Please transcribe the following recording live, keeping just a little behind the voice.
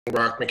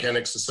Rock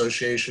Mechanics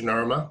Association,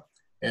 ARMA,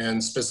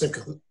 and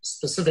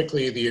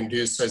specifically the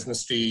Induced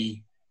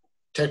Seismicity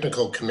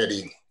Technical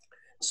Committee.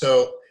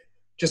 So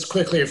just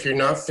quickly, if you're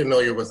not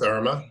familiar with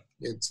ARMA,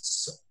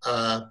 it's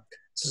a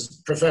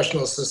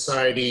professional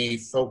society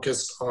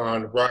focused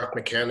on rock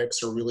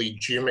mechanics, or really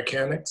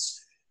geomechanics.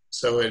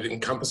 So it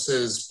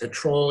encompasses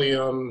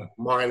petroleum,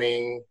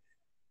 mining,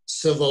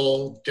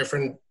 civil,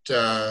 different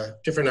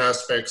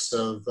aspects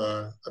of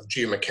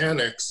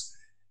geomechanics.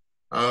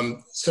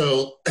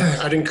 So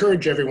I'd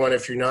encourage everyone,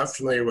 if you're not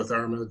familiar with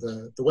ARMA,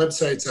 the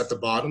website's at the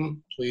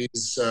bottom.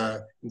 Please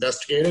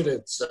investigate it.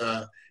 It's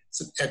an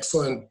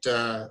excellent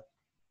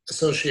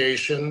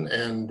association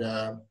and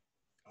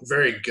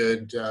very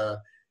good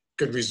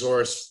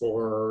resource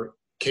for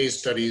case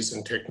studies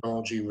and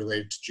technology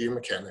related to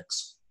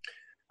geomechanics.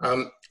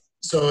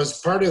 So as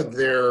part of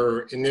their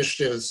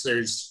initiatives,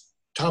 there's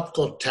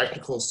topical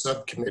technical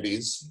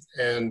subcommittees,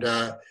 and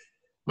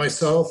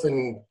myself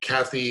and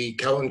Kathy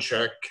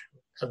Kalinchek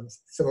have,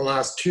 for the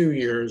last 2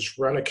 years,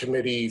 run a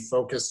committee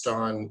focused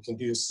on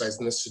induced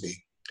seismicity.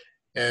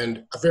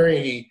 And a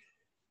very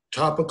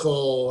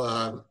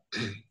topical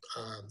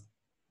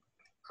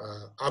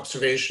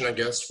observation, I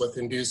guess, with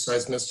induced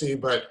seismicity,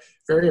 but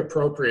very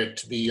appropriate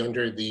to be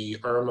under the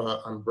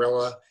ARMA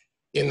umbrella,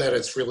 in that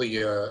it's really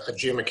a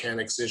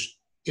geomechanics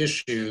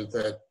issue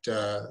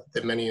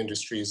that many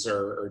industries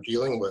are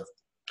dealing with.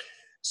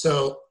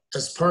 So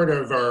as part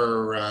of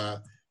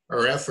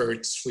our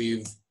efforts,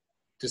 we've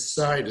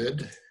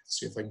decided, let's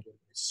see if I can get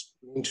my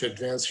screen to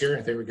advance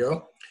here. There we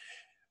go.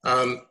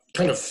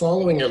 Kind of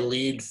following a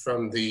lead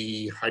from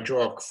the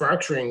hydraulic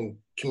fracturing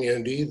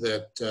community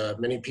that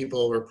many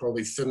people are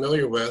probably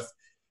familiar with,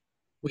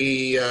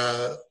 we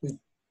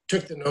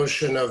took the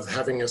notion of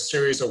having a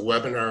series of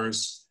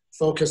webinars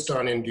focused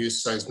on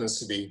induced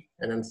seismicity.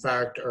 And in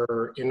fact,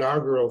 our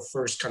inaugural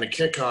first kind of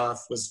kickoff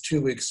was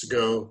 2 weeks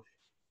ago.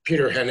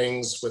 Peter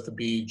Hennings with the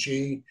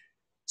BEG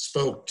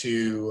spoke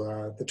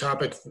to the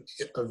topic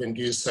of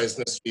induced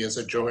seismicity as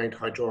a joint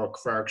hydraulic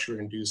fracture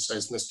induced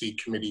seismicity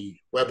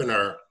committee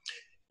webinar.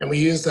 And we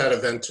used that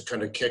event to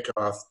kind of kick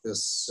off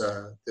this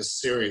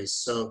series.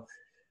 So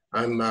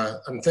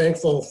I'm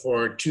thankful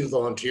for 2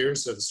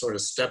 volunteers that have sort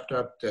of stepped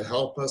up to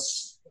help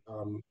us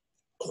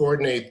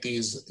coordinate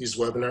these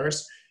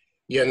webinars.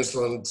 Jens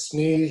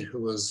Lundsny,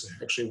 who was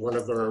actually one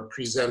of our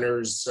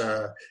presenters'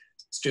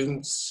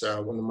 students,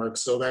 one of Mark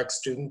Zoback's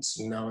students,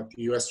 and now at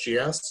the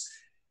USGS,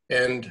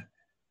 and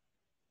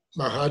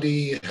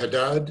Mahadi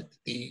Haddad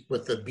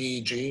with the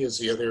BEG is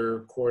the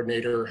other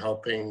coordinator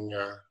helping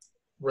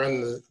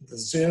run the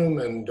Zoom,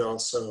 and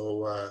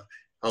also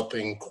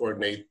helping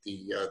coordinate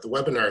the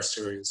webinar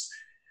series.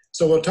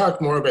 So we'll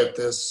talk more about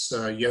this.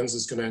 Jens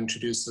is going to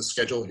introduce the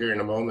schedule here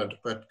in a moment,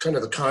 but kind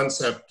of the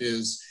concept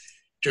is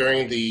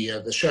during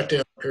the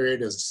shutdown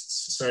period, as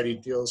society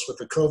deals with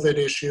the COVID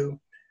issue,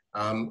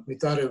 we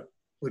thought it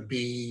would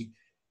be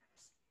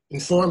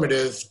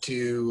informative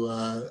to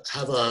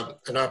have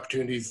an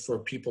opportunity for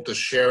people to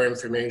share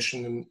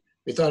information. And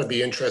we thought it'd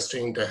be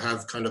interesting to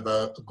have kind of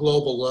a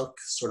global look,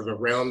 sort of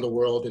around the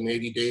world in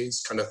 80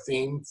 days kind of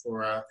theme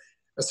for a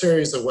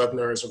series of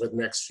webinars over the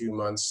next few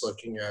months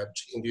looking at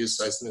induced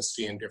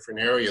seismicity in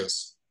different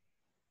areas.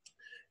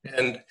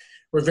 And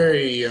we're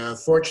very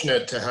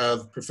fortunate to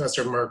have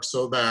Professor Mark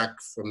Zoback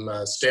from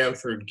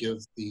Stanford give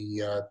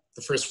the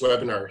first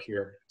webinar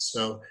here.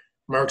 So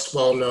Mark's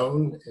well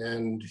known,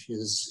 and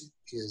his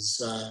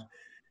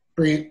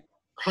brief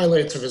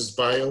highlights of his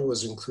bio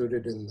was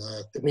included in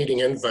the meeting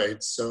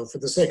invite. So for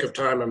the sake of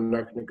time, I'm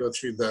not going to go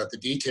through the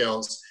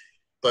details,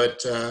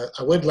 but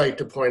I would like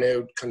to point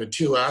out kind of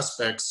 2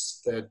 aspects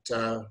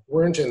that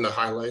weren't in the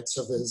highlights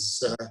of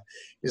his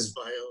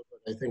bio,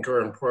 but I think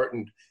are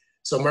important.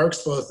 So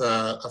Mark's both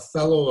a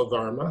fellow of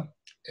ARMA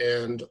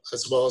and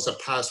as well as a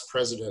past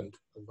president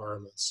of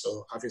ARMA.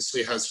 So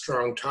obviously has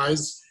strong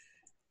ties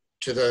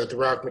to the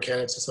Rock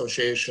Mechanics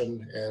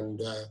Association, and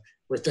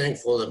we're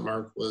thankful that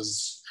Mark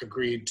was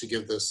agreed to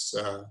give this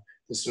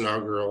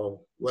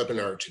inaugural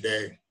webinar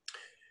today.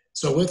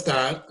 So with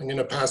that, I'm going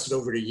to pass it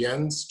over to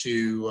Jens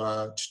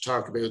to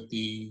talk about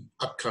the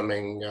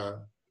upcoming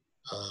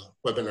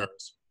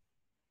webinars.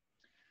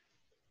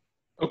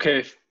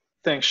 Okay,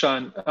 thanks,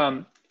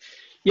 Sean.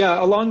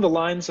 Yeah, along the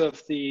lines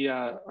of the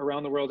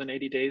Around the World in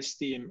 80 Days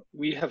theme,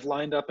 we have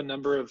lined up a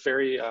number of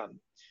very,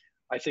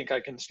 I think I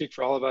can speak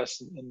for all of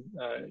us in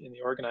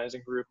the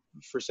organizing group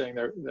for saying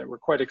that we're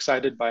quite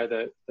excited by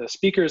the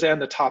speakers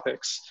and the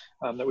topics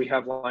that we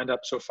have lined up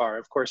so far.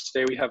 Of course,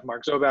 today we have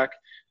Mark Zoback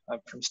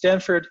from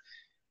Stanford,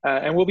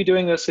 and we'll be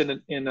doing this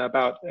in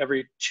about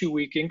every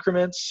 2-week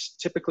increments,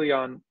 typically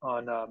on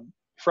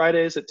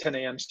Fridays at 10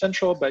 a.m.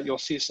 Central, but you'll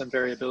see some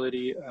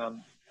variability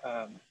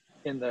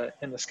in the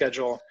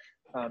schedule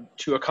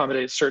to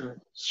accommodate certain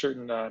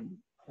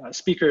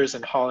speakers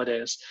and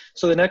holidays.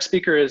 So the next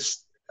speaker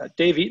is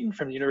Dave Eaton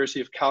from the University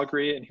of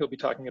Calgary, and he'll be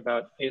talking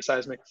about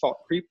aseismic fault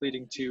creep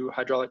leading to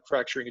hydraulic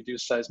fracturing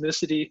induced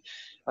seismicity.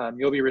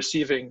 You'll be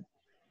receiving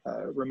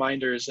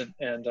reminders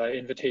and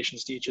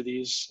invitations to each of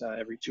these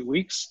every 2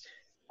 weeks.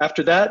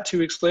 After that, 2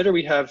 weeks later,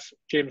 we have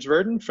James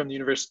Verdon from the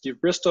University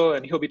of Bristol,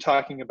 and he'll be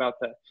talking about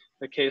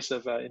the case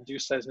of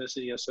induced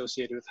seismicity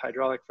associated with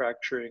hydraulic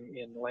fracturing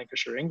in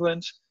Lancashire,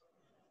 England.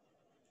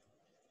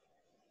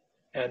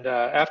 And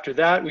after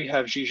that, we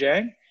have Zhi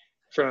Zhang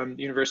from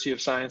the University of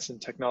Science and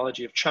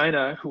Technology of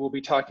China, who will be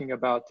talking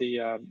about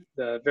the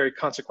very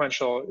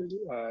consequential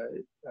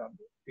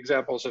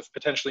examples of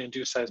potentially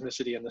induced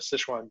seismicity in the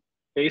Sichuan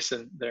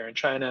Basin there in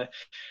China.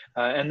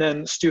 And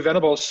then Stu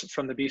Venables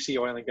from the BC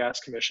Oil and Gas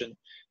Commission,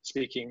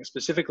 speaking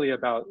specifically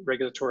about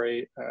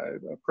regulatory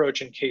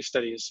approach and case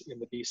studies in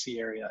the BC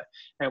area.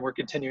 And we're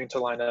continuing to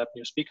line up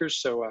new speakers,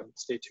 so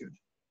stay tuned.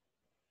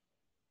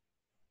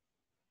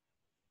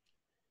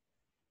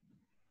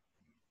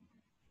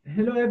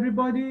 Hello,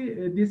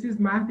 everybody. This is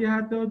Mahdi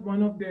Haddad,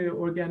 one of the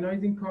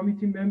organizing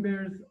committee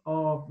members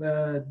of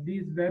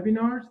these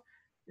webinars.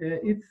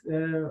 It's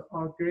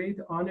a great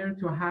honor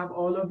to have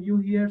all of you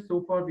here.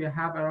 So far, we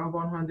have around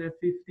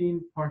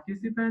 115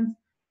 participants.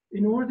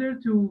 In order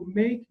to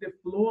make the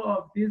flow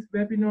of these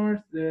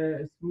webinars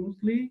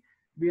smoothly,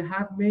 we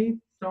have made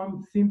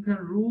some simple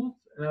rules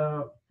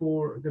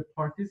for the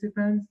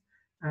participants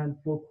and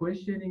for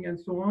questioning and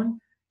so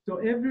on. So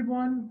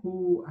everyone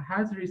who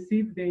has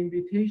received the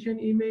invitation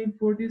email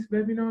for this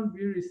webinar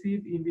will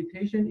receive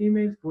invitation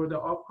emails for the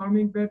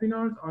upcoming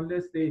webinars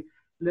unless they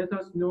let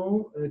us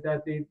know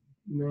that they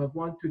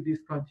want to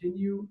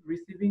discontinue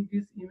receiving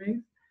these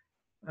emails.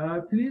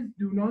 Please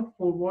do not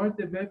forward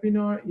the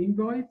webinar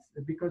invites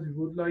because we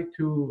would like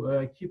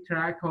to keep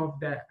track of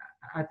the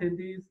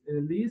attendees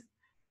list.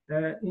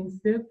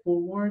 Instead,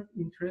 forward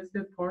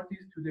interested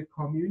parties to the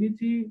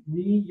community,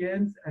 me,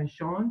 Jens, and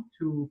Sean,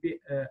 to be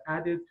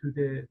added to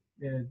the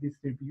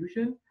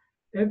distribution.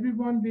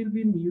 Everyone will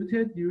be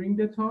muted during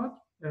the talk,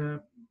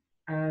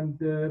 and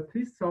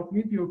please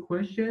submit your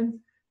questions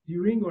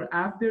during or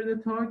after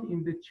the talk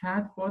in the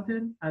chat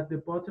button at the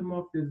bottom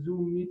of the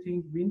Zoom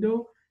meeting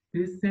window.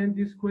 Please send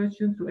these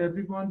questions to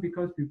everyone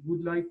because we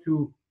would like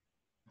to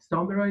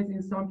summarize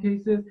in some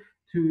cases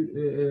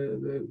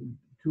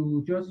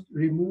to just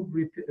remove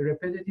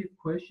repetitive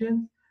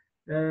questions.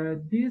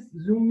 This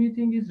Zoom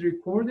meeting is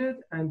recorded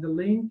and the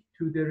link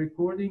to the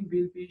recording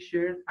will be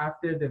shared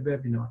after the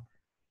webinar.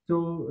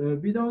 So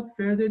without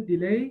further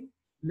delay,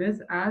 let's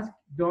ask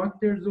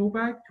Dr.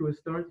 Zoback to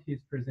start his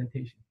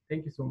presentation.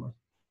 Thank you so much.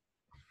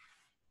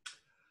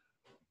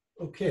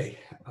 Okay,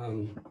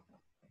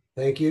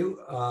 thank you.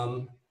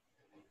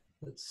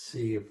 Let's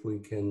see if we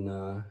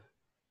can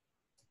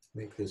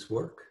make this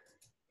work.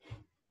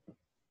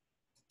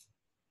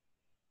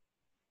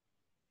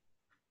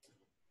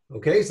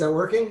 Okay, is that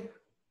working?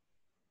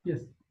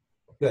 Yes.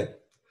 Good.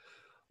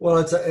 Well,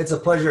 it's a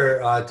pleasure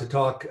to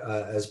talk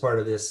as part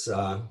of this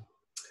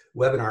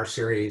webinar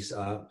series.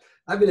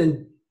 I've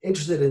been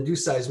interested in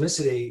induced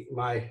seismicity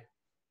my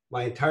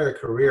entire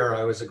career.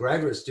 I was a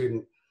graduate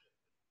student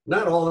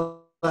not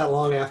all that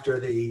long after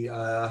the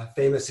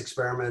famous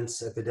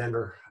experiments at the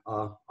Denver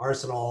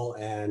Arsenal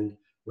and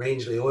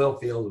Rangeley oil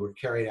field were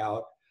carried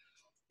out.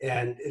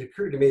 And it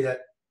occurred to me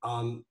that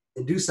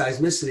induced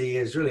seismicity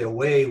is really a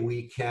way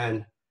we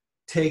can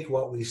take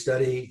what we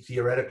study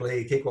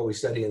theoretically, take what we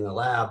study in the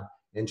lab,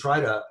 and try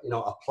to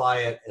apply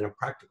it in a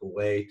practical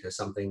way to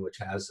something which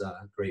has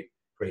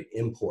great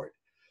import.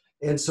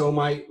 And so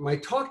my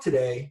talk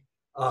today,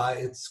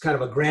 it's kind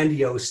of a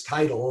grandiose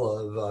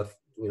title of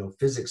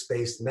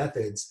physics-based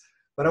methods,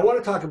 but I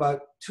want to talk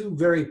about 2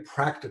 very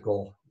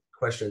practical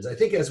questions. I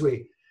think as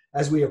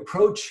we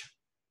approach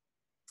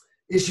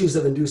issues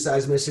of induced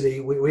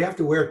seismicity, we have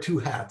to wear 2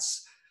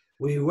 hats.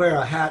 We wear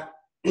a hat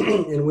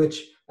in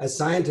which, as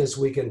scientists,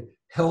 we can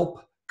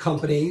help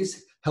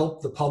companies,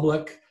 help the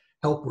public,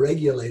 help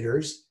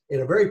regulators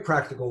in a very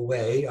practical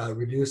way,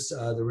 reduce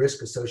the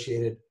risk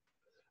associated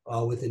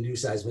with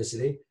induced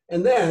seismicity.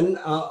 And then,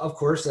 of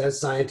course, as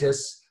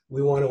scientists,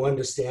 we want to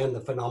understand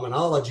the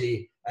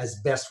phenomenology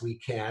as best we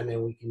can,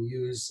 and we can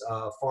use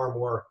far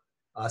more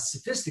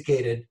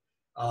sophisticated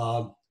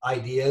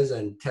ideas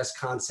and test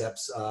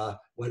concepts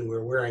when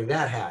we're wearing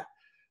that hat.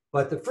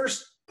 But the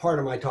first part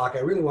of my talk, I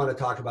really want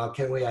to talk about,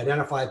 can we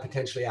identify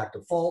potentially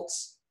active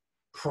faults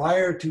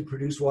prior to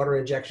produced water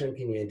injection?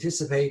 Can you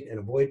anticipate and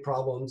avoid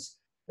problems?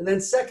 And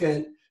then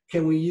second,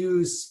 can we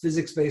use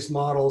physics-based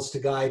models to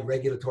guide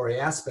regulatory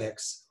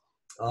aspects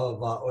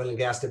of oil and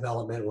gas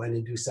development when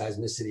induced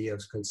seismicity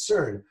is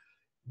concerned?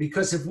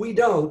 Because if we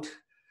don't,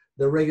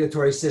 the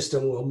regulatory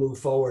system will move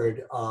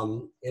forward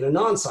in a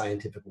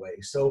non-scientific way.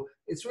 So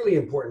it's really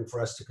important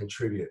for us to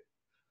contribute.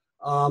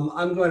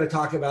 I'm going to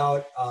talk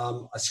about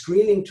a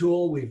screening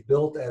tool we've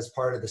built as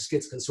part of the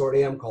SCITS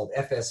consortium called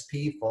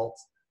FSP, Fault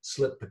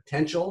Slip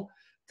Potential,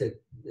 to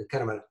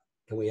kind of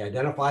can we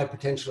identify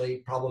potentially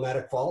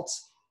problematic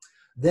faults.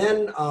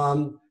 Then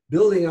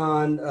building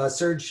on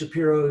Serge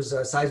Shapiro's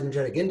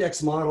seismogenic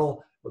index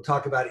model, we'll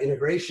talk about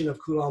integration of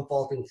Coulomb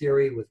faulting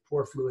theory with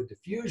pore fluid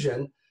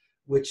diffusion,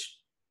 which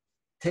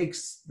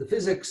takes the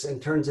physics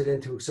and turns it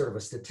into sort of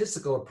a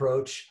statistical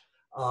approach.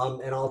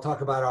 And I'll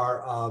talk about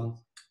our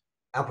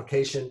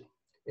application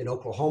in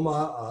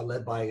Oklahoma,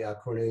 led by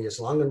Cornelius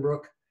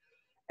Langenbroek.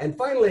 And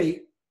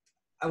finally,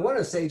 I want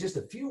to say just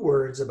a few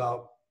words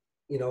about,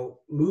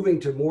 moving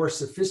to more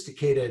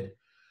sophisticated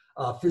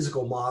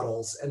physical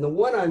models. And the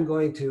one I'm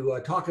going to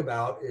talk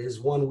about is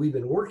one we've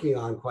been working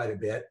on quite a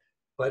bit,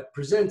 but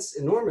presents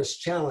enormous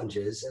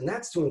challenges, and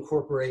that's to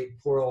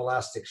incorporate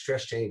poroelastic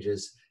stress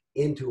changes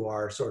into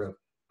our sort of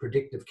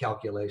predictive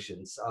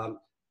calculations.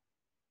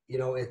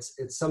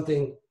 It's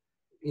something,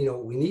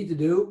 we need to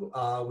do.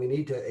 We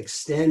need to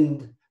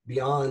extend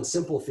beyond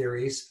simple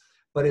theories,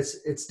 but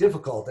it's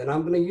difficult. And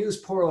I'm going to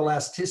use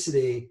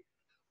poroelasticity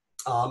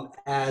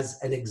as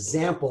an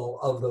example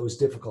of those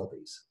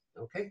difficulties,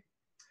 okay?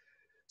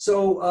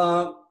 So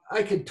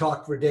I could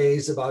talk for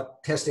days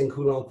about testing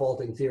Coulomb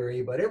faulting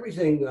theory, but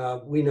everything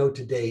we know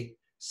to date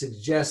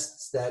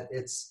suggests that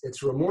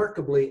it's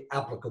remarkably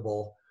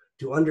applicable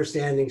to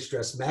understanding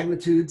stress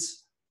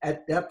magnitudes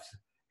at depth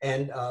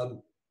and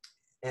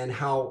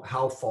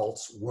how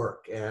faults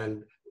work.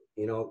 And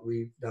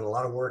we've done a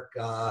lot of work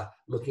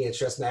looking at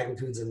stress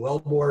magnitudes in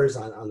wellbores.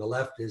 On the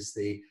left is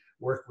the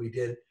work we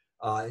did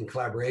in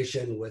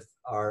collaboration with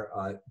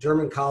our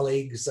German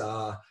colleagues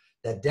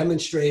that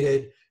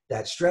demonstrated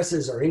that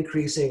stresses are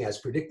increasing as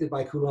predicted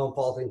by Coulomb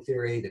faulting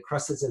theory. The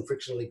crust is in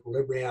frictional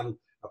equilibrium,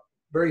 a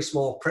very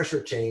small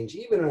pressure change,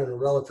 even in a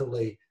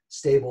relatively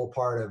stable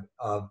part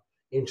of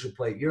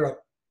intraplate Europe,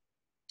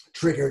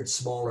 triggered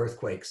small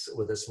earthquakes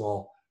with a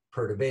small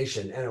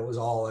perturbation. And it was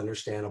all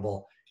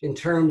understandable in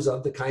terms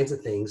of the kinds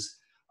of things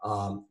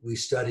we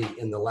study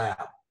in the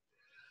lab.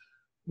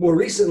 More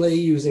recently,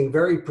 using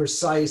very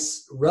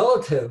precise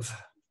relative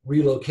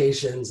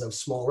relocations of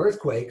small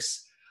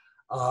earthquakes,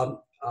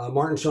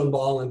 Martin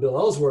Schoenball and Bill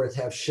Ellsworth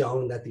have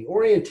shown that the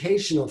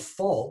orientation of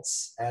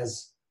faults,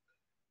 as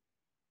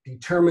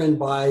determined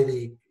by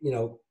the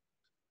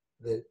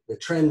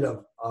trend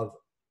of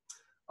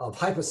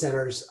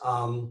hypocenters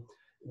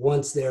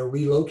once they're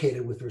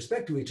relocated with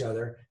respect to each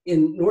other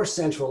in north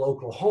central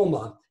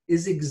Oklahoma,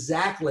 is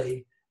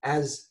exactly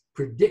as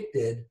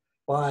predicted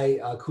by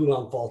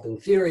Coulomb faulting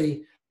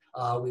theory.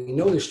 We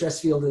know the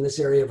stress field in this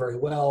area very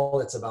well.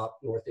 It's about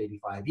north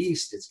 85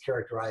 east. It's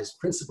characterized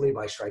principally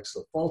by strike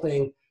slip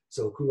faulting.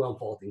 So Coulomb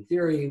faulting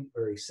theory,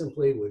 very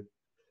simply, would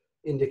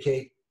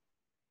indicate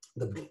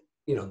the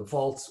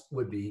faults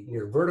would be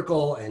near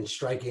vertical and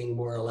striking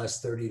more or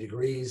less 30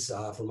 degrees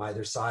from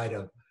either side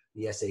of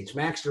the SH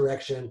max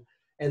direction.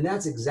 And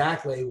that's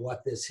exactly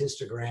what this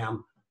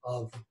histogram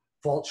of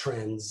fault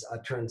trends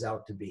turns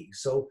out to be.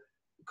 So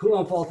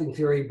Coulomb faulting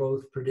theory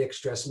both predicts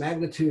stress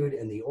magnitude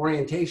and the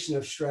orientation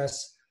of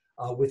stress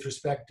with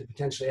respect to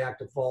potentially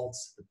active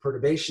faults. The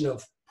perturbation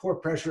of pore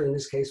pressure in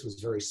this case was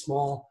very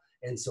small,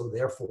 and so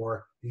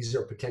therefore these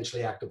are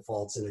potentially active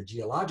faults in a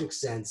geologic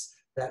sense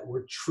that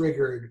were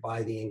triggered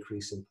by the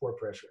increase in pore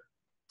pressure.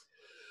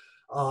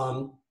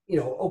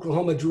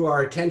 Oklahoma drew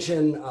our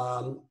attention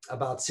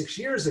about 6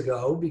 years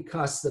ago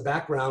because the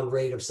background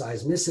rate of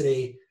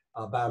seismicity,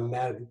 about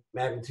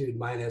magnitude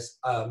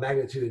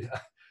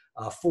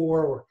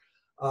 4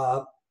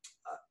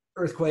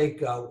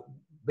 earthquake,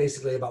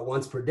 basically about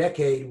once per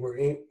decade, were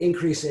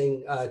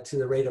increasing to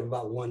the rate of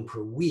about 1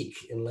 per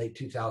week in late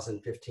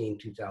 2015,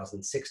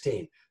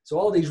 2016. So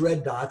all these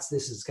red dots,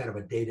 this is kind of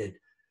a dated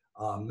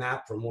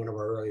map from one of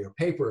our earlier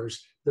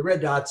papers. The red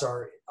dots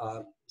are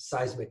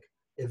seismic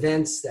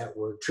events that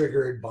were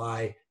triggered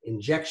by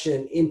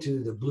injection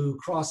into the blue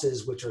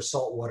crosses, which are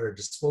saltwater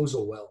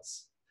disposal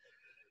wells.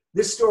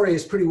 This story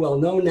is pretty well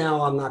known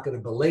now. I'm not going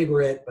to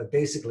belabor it, but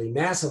basically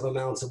massive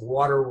amounts of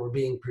water were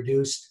being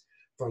produced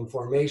from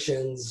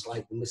formations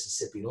like the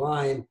Mississippi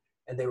Line,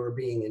 and they were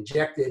being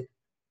injected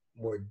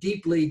more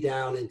deeply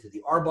down into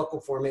the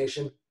Arbuckle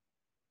Formation,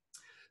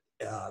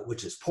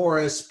 which is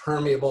porous,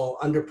 permeable,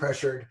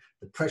 underpressured.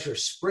 The pressure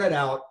spread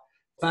out,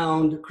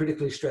 found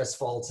critically stressed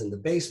faults in the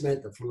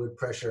basement. The fluid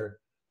pressure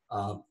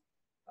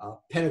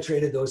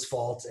penetrated those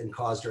faults and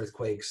caused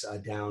earthquakes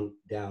down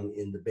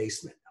in the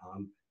basement.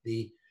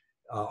 The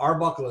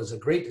Arbuckle is a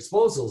great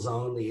disposal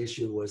zone. The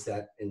issue was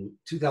that in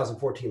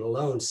 2014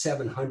 alone,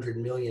 700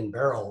 million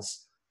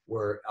barrels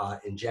were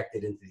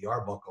injected into the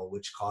Arbuckle,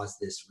 which caused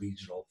this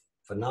regional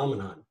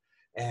phenomenon.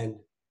 And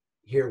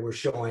here we're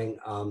showing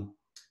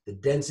the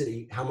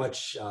density, how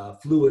much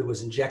fluid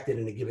was injected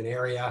in a given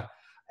area,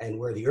 and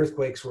where the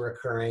earthquakes were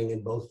occurring,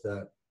 and both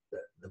the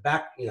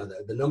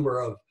number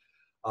of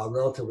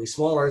relatively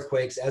small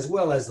earthquakes as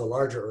well as the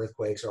larger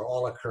earthquakes are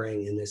all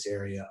occurring in this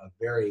area of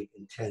very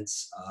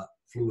intense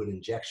fluid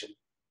injection.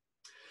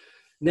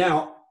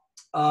 Now,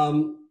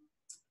 Raoul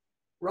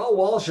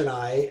Walsh and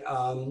I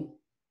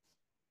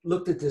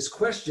looked at this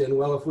question.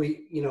 Well, if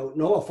we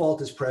know a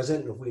fault is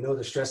present, and if we know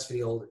the stress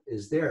field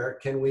is there,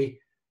 can we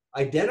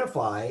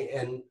identify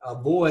and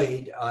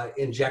avoid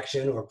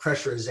injection or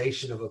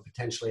pressurization of a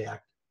potentially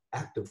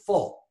active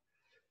fault?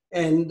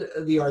 And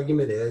the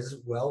argument is,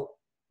 well,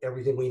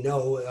 everything we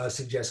know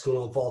suggests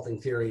Coulomb faulting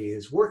theory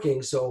is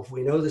working. So if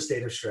we know the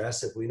state of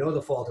stress, if we know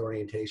the fault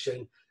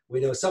orientation, we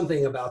know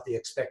something about the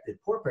expected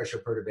pore pressure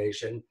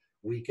perturbation,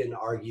 we can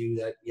argue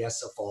that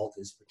yes, a fault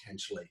is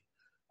potentially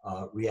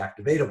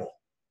reactivatable.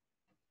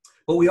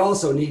 But we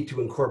also need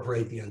to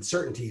incorporate the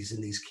uncertainties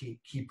in these key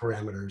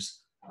parameters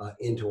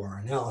into our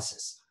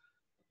analysis.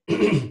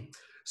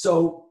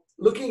 So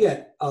looking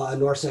at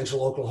north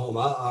central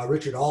Oklahoma,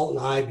 Richard Alt and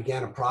I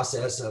began a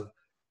process of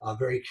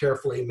very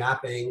carefully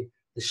mapping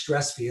the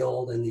stress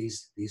field, and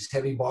these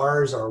heavy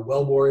bars are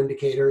wellbore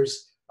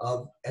indicators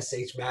of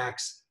SH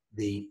max.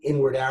 The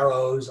inward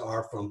arrows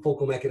are from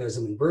focal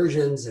mechanism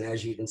inversions, and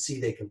as you can see,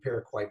 they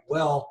compare quite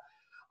well.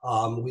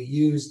 We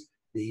used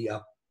the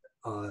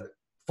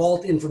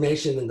fault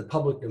information in the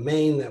public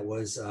domain that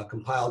was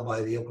compiled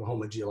by the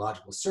Oklahoma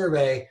Geological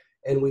Survey,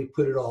 and we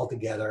put it all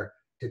together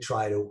to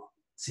try to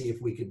see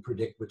if we could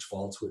predict which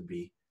faults would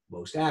be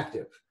most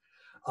active.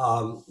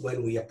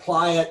 When we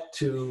apply it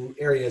to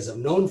areas of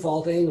known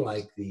faulting,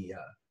 like the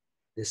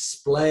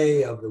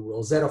display of the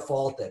Rosetta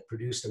Fault that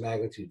produced a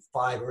magnitude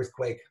 5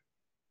 earthquake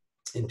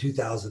in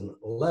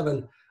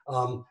 2011,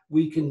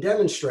 we can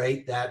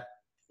demonstrate that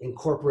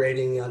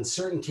incorporating the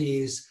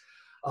uncertainties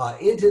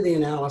into the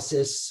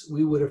analysis,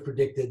 we would have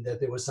predicted that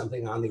there was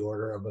something on the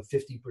order of a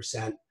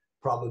 50%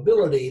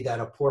 probability that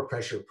a pore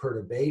pressure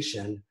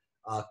perturbation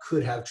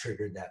could have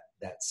triggered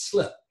that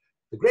slip.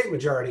 The great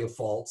majority of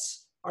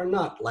faults are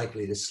not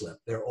likely to slip.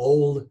 They're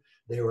old.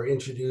 They were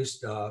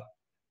introduced,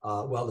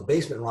 well, the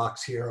basement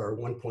rocks here are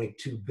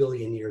 1.2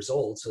 billion years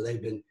old, so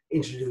they've been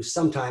introduced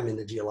sometime in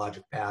the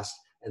geologic past,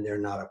 and they're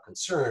not of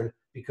concern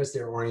because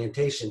their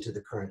orientation to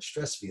the current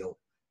stress field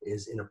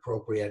is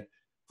inappropriate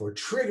for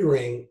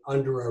triggering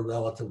under a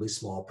relatively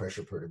small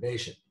pressure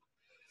perturbation.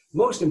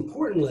 Most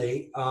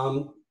importantly,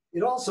 the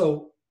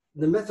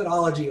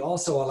methodology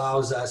also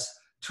allows us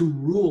to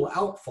rule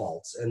out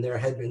faults, and there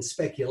had been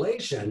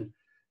speculation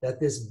that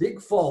this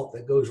big fault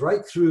that goes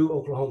right through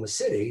Oklahoma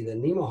City, the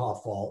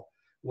Nemaha Fault,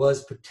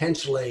 was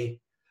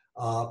potentially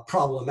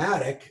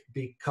problematic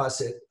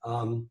because it,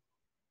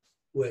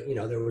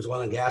 there was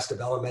oil and gas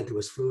development, there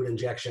was fluid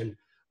injection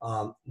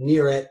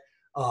near it,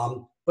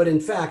 but in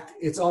fact,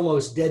 it's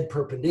almost dead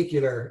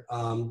perpendicular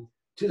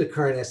to the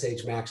current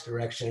SH max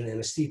direction, and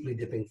a steeply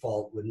dipping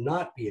fault would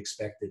not be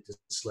expected to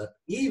slip,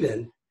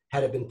 even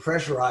had it been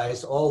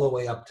pressurized all the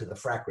way up to the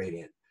frac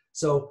gradient.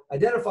 So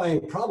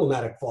identifying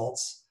problematic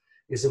faults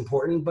is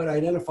important, but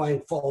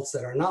identifying faults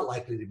that are not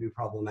likely to be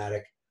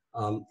problematic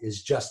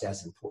is just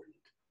as important.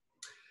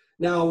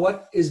 Now,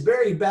 what is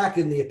buried back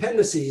in the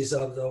appendices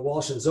of the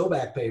Walsh and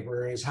Zoback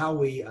paper is how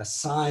we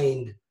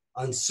assigned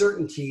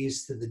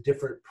uncertainties to the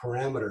different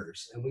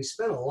parameters. And we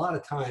spent a lot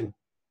of time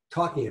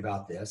talking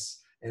about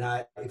this.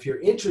 And if you're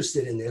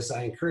interested in this,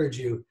 I encourage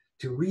you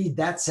to read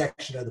that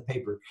section of the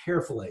paper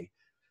carefully.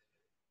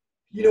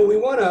 We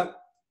want to,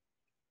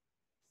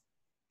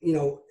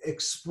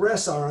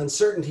 express our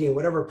uncertainty in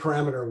whatever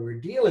parameter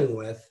we're dealing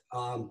with,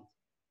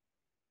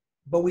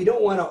 but we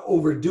don't want to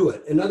overdo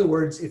it. In other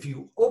words, if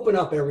you open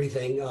up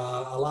everything,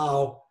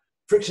 allow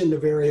friction to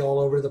vary all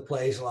over the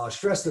place, allow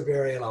stress to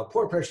vary, allow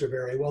pore pressure to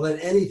vary, well, then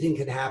anything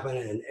can happen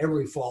and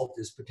every fault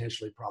is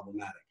potentially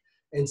problematic.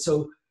 And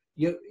so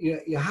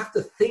you have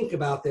to think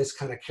about this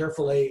kind of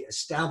carefully,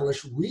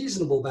 establish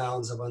reasonable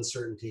bounds of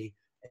uncertainty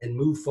and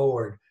move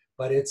forward.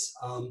 But it's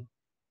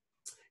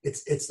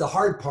the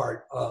hard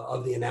part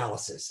of the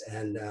analysis,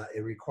 and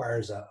it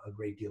requires a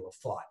great deal of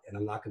thought. And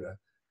I'm not going to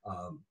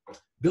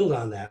build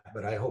on that,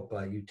 but I hope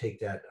you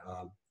take that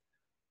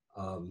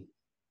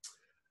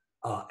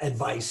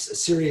advice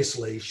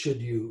seriously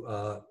should you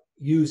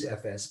use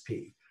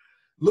FSP.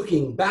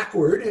 Looking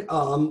backward,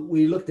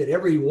 we looked at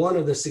every one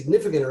of the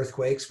significant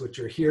earthquakes, which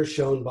are here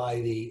shown by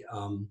the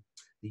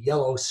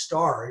yellow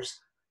stars.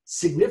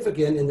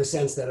 Significant in the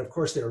sense that, of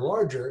course, they're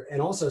larger,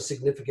 and also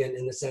significant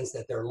in the sense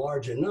that they're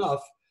large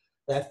enough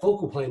that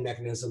focal plane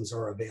mechanisms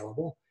are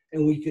available.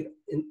 And we could,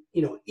 in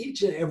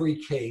each and every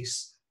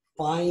case,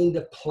 find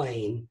a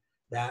plane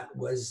that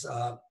was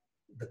the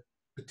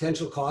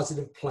potential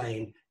causative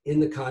plane in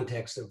the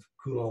context of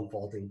Coulomb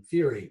faulting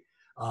theory,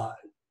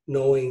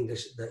 knowing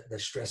the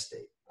stress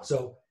state.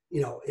 So,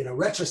 in a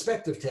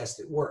retrospective test,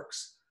 it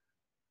works.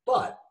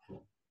 But,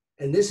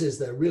 and this is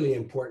the really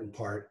important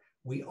part,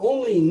 we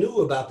only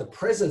knew about the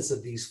presence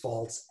of these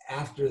faults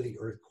after the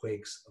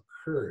earthquakes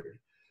occurred.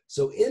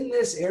 So in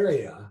this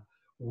area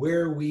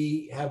where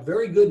we have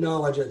very good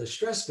knowledge of the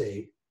stress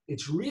state,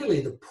 it's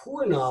really the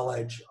poor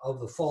knowledge of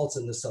the faults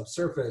in the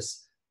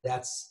subsurface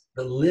that's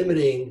the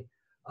limiting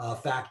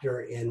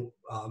factor in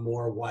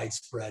more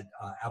widespread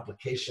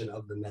application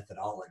of the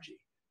methodology.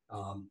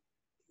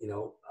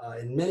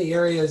 In many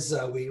areas,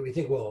 we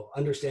think, well,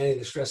 understanding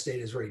the stress state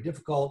is very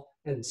difficult,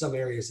 and in some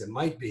areas it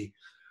might be.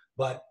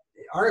 But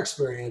our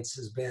experience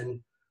has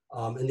been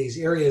in these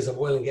areas of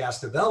oil and gas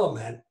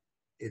development,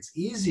 it's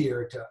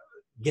easier to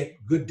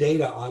get good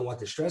data on what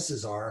the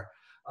stresses are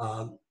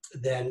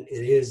than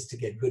it is to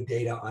get good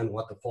data on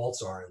what the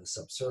faults are in the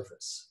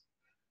subsurface.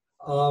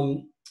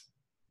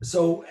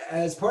 So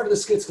as part of the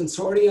SCITS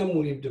consortium,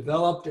 we've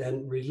developed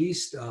and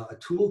released a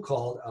tool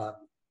called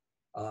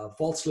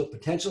Fault Slip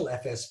Potential,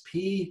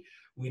 FSP.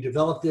 We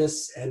developed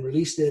this and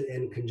released it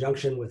in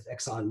conjunction with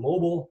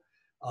ExxonMobil.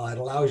 It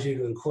allows you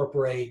to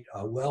incorporate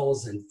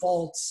wells and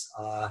faults,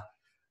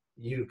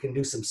 You can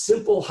do some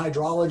simple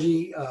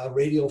hydrology,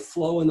 radial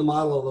flow in the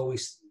model, although we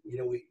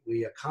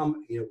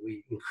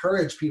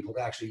encourage people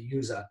to actually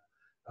use a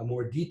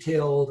more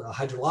detailed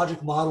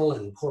hydrologic model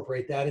and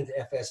incorporate that into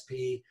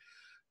FSP.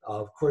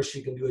 Of course,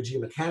 you can do a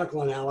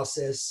geomechanical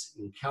analysis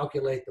and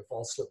calculate the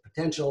fault slip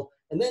potential.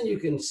 And then you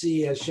can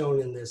see, as shown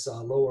in this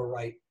lower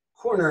right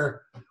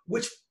corner,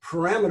 which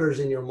parameters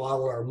in your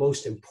model are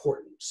most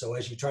important. So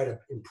as you try to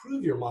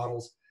improve your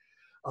models,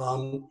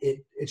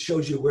 it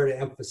shows you where to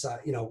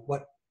emphasize,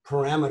 what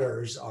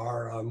parameters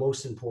are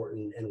most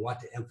important and what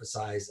to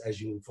emphasize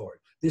as you move forward.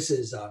 This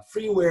is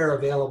freeware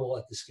available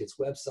at the SCITS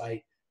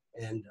website,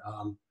 and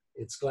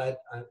it's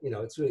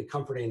really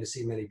comforting to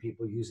see many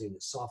people using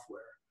this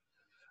software.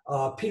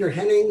 Peter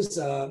Hennings,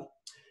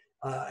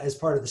 as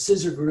part of the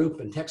Scissor Group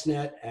and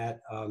TextNet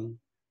at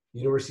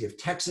University of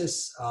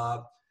Texas,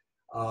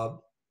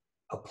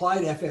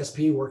 applied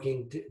FSP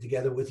working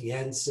together with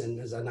Jens, and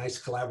there's a nice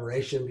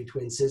collaboration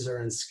between Scissor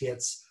and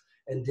SCITS,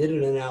 and did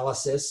an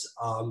analysis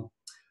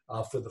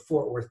for the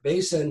Fort Worth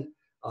Basin,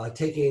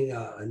 taking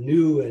a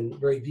new and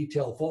very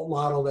detailed fault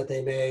model that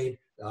they made,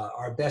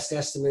 our best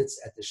estimates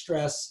at the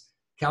stress,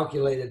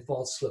 calculated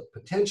fault slip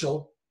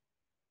potential.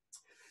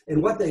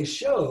 And what they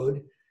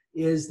showed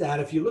is that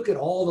if you look at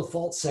all the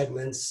fault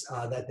segments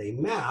that they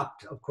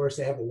mapped, of course,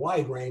 they have a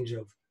wide range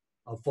of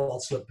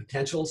fault slip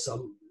potential.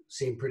 Some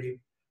seem pretty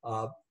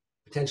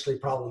potentially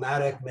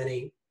problematic.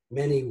 Many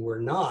were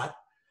not.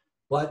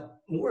 But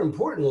more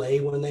importantly,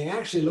 when they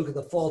actually look at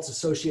the faults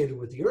associated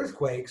with the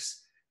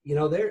earthquakes,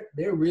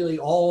 they're really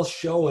all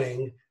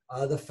showing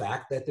the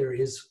fact that there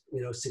is,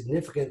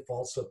 significant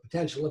fault slip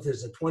potential. If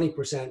there's a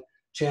 20%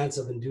 chance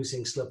of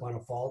inducing slip on a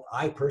fault,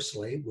 I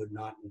personally would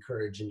not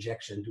encourage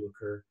injection to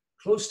occur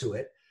close to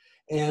it.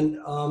 And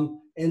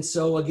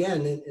so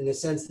again, in a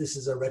sense, this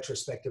is a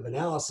retrospective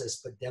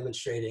analysis, but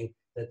demonstrating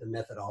that the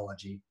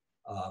methodology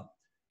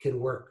can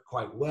work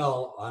quite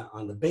well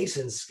on the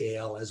basin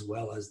scale as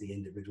well as the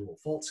individual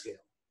fault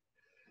scale.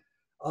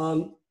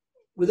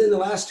 Within the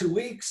last 2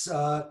 weeks,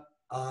 Jens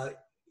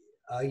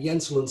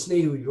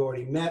Lundsny, who you've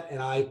already met,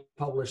 and I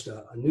published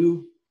a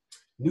new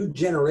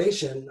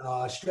generation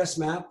stress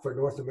map for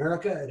North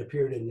America. It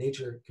appeared in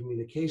Nature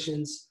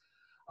Communications.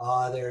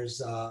 There's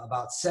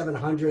about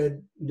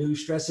 700 new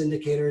stress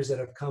indicators that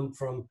have come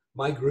from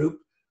my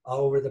group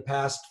over the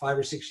past 5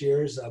 or 6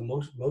 years.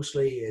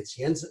 Mostly it's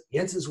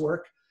Jens's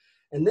work.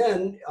 And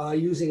then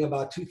using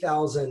about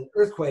 2,000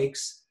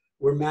 earthquakes,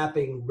 we're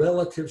mapping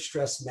relative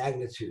stress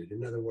magnitude.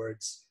 In other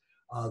words,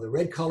 the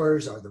red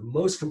colors are the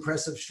most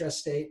compressive stress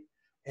state,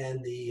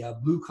 and the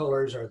blue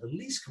colors are the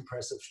least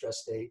compressive stress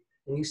state.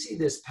 And you see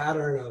this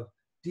pattern of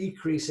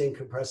decreasing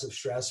compressive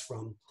stress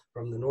from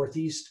the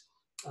Northeast,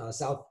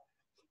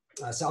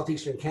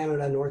 Southeastern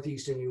Canada,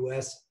 Northeastern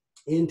US,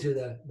 into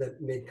the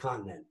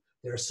mid-continent.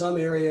 There are some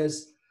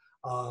areas,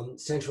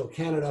 Central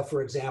Canada,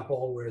 for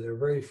example, where there are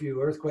very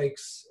few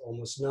earthquakes,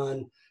 almost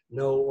none,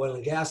 no oil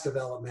and gas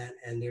development,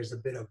 and there's a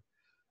bit of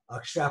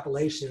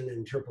extrapolation and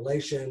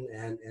interpolation,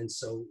 and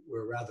so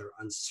we're rather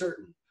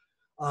uncertain.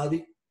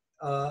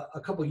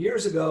 A couple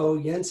years ago,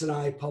 Jens and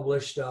I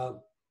published a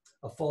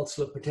fault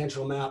slip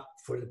potential map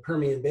for the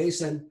Permian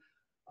Basin.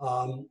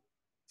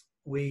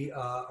 We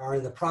are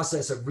in the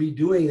process of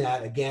redoing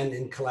that again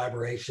in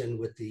collaboration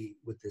with the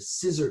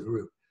Scissor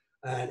Group.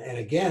 And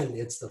again,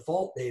 it's the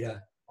fault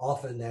data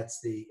often that's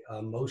the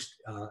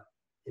most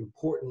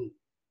important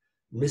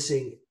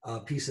missing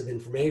piece of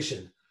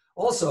information.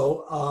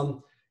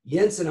 Also,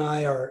 Jens and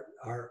I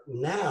are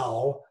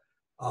now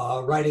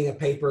writing a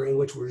paper in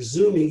which we're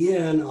zooming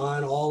in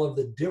on all of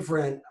the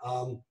different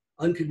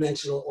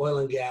unconventional oil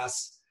and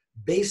gas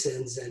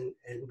basins and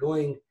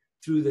going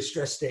through the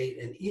stress state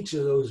in each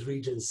of those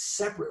regions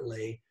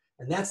separately.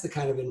 And that's the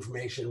kind of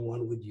information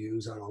one would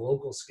use on a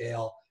local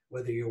scale,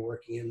 whether you're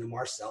working in the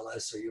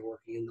Marcellus or you're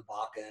working in the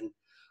Bakken,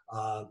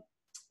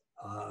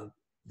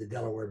 the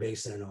Delaware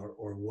Basin,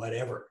 or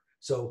whatever.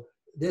 So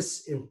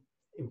this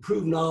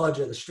improved knowledge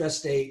of the stress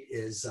state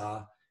is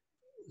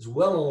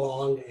well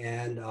along,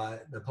 and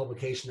the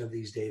publication of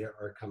these data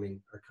are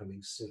coming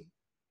soon.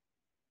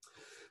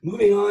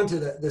 Moving on to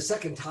the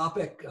second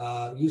topic,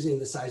 using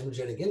the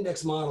seismogenic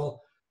index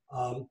model.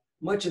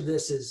 Much of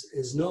this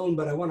is known,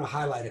 but I want to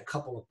highlight a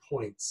couple of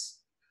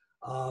points.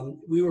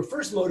 We were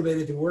first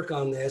motivated to work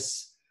on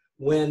this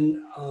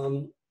when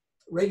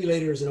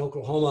regulators in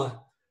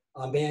Oklahoma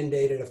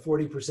mandated a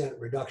 40%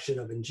 reduction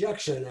of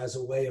injection as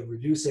a way of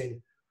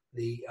reducing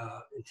the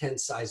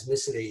intense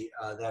seismicity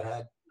that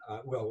had,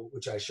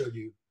 which I showed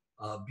you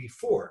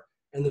before.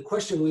 And the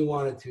question we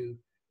wanted to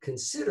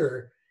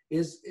consider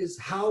is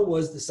how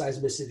was the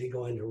seismicity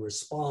going to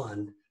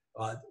respond?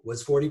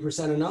 Was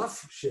 40%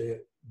 enough? Should it have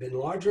been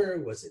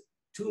larger? Was it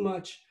too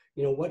much?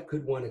 What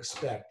could one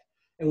expect?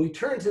 And we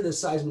turned to the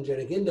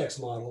seismogenic index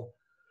model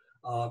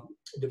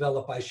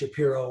developed by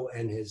Shapiro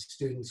and his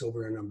students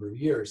over a number of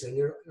years. And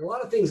there are a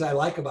lot of things I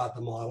like about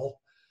the model.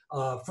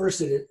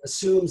 First, it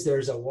assumes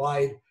there's a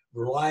wide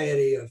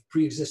variety of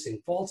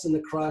pre-existing faults in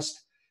the crust.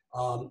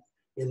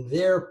 In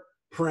their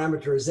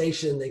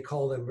parameterization, they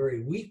call them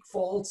very weak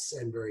faults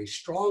and very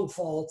strong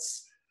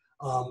faults.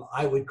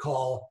 I would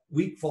call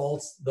weak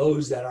faults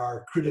those that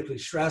are critically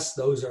stressed.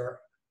 Those are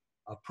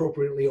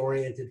appropriately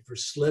oriented for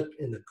slip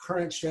in the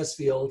current stress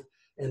field,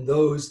 and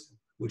those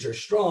which are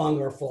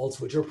strong are faults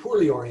which are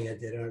poorly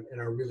oriented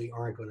and really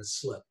aren't going to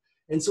slip.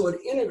 And so it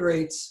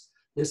integrates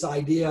this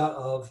idea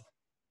of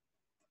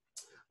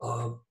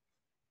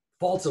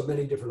faults of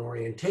many different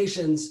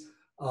orientations,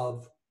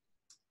 of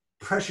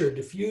pressure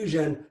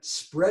diffusion,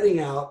 spreading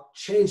out,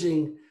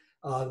 changing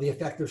the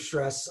effective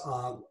stress,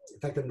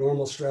 effective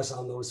normal stress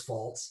on those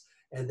faults,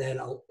 and then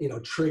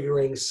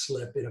triggering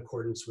slip in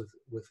accordance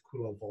with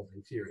Coulomb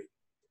faulting theory.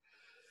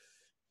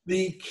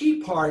 The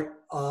key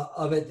part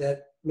of it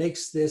that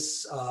makes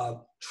this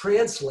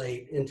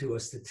translate into a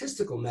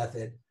statistical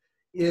method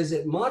is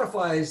it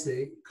modifies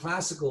the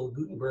classical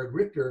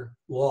Gutenberg-Richter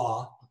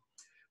law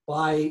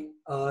by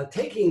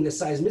taking the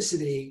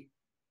seismicity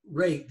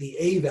rate, the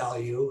A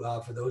value,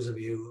 for those of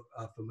you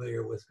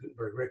familiar with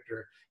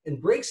Gutenberg-Richter,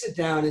 and breaks it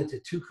down into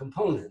two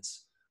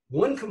components.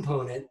 One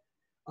component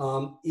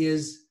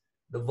is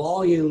the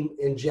volume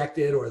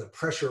injected, or the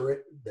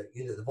pressure,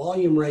 either the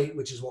volume rate,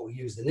 which is what we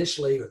used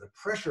initially, or the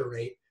pressure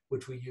rate,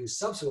 which we use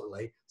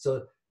subsequently.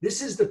 So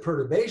this is the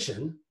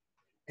perturbation,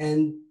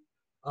 and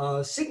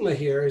sigma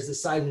here is the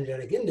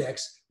seismogenic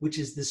index, which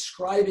is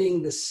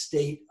describing the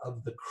state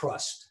of the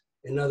crust.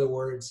 In other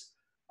words,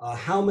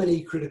 how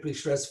many critically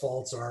stressed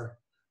faults are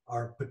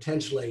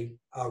potentially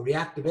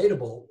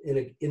reactivatable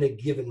in a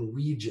given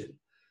region.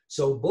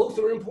 So both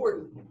are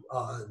important.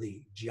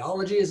 The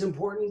geology is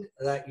important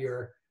that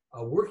you're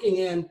working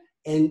in,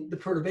 and the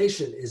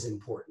perturbation is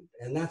important.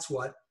 And that's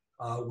what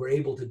we're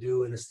able to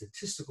do in a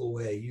statistical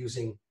way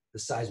using the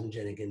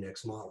seismogenic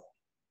index model.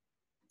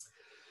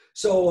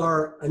 So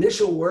our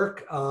initial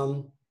work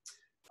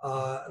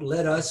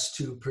led us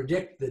to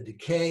predict the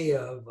decay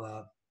of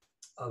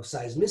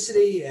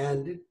seismicity,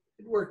 and it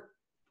worked.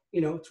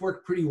 It's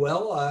worked pretty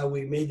well.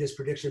 We made this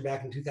prediction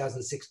back in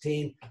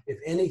 2016. If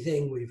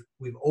anything,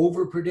 we've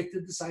over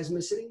predicted the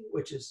seismicity,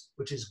 which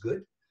is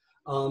good,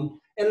 and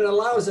it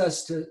allows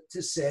us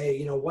to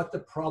say what the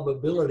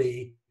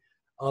probability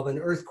of an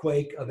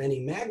earthquake of any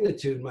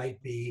magnitude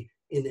might be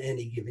in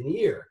any given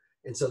year.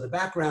 And so the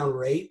background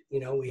rate,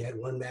 we had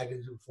 1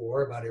 magnitude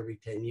 4 about every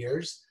 10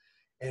 years,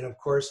 and of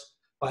course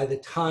by the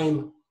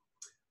time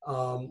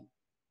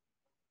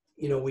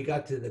we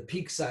got to the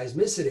peak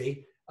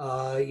seismicity,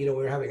 we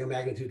were having a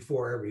magnitude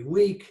 4 every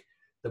week.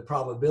 The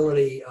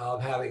probability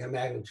of having a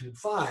magnitude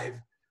 5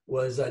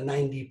 was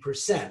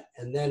 90%.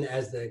 And then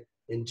as the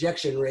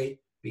injection rate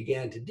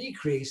began to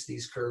decrease,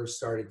 these curves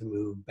started to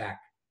move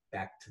back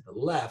to the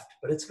left.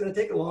 But it's going to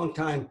take a long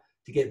time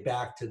to get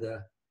back to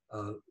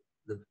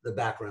the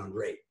background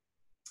rate.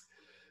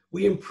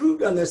 We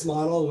improved on this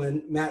model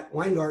when Matt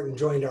Weingarten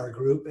joined our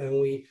group, and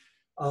we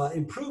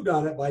improved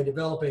on it by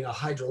developing a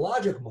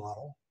hydrologic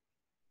model.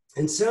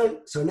 And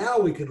so now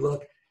we could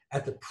look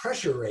at the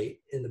pressure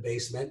rate in the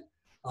basement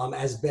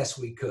as best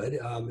we could.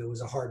 It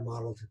was a hard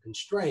model to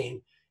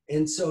constrain.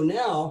 And so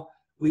now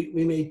we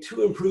made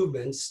 2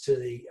 improvements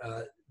to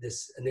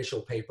this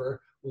initial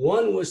paper.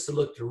 One was to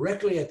look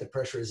directly at the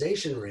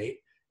pressurization rate.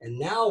 And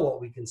now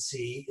what we can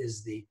see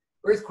is the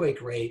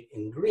earthquake rate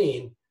in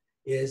green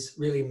is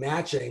really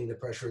matching the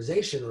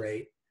pressurization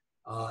rate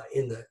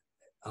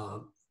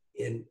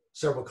in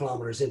several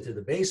kilometers into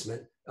the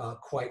basement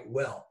quite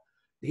well.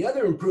 The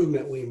other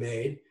improvement we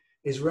made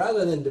is,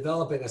 rather than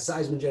developing a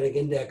seismogenic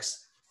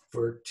index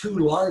for 2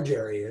 large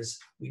areas,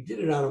 we did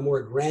it on a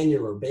more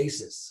granular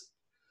basis.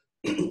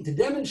 To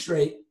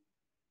demonstrate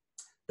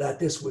that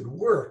this would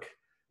work,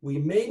 we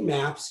made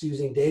maps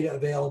using data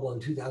available in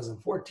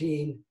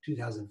 2014,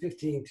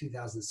 2015,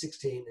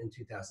 2016, and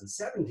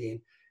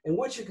 2017. And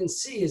what you can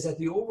see is that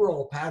the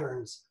overall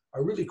patterns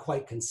are really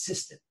quite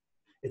consistent.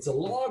 It's a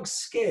log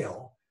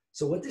scale.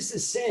 So what this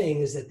is saying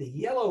is that the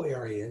yellow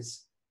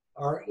areas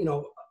are,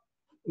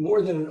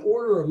 more than an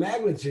order of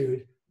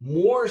magnitude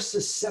more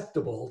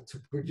susceptible to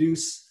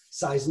produce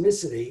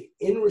seismicity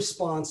in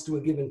response to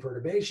a given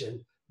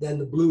perturbation than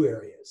the blue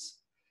areas.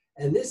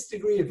 And this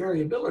degree of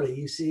variability,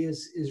 you see,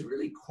 is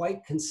really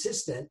quite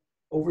consistent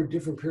over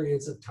different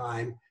periods of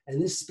time. And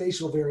this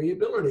spatial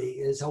variability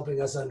is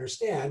helping us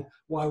understand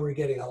why we're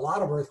getting a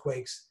lot of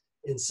earthquakes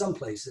in some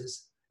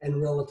places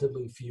and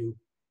relatively few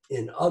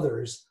in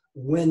others,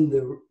 when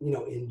the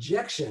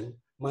injection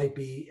might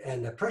be,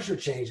 and the pressure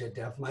change at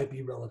depth might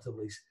be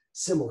relatively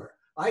similar.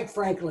 I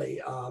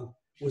frankly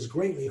was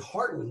greatly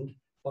heartened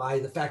by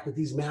the fact that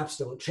these maps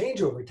don't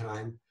change over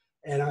time,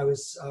 and I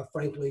was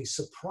frankly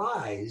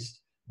surprised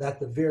that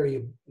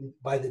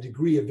by the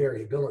degree of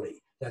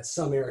variability, that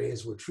some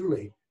areas were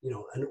truly,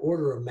 an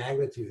order of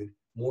magnitude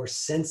more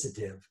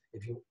sensitive,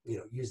 if you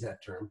use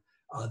that term,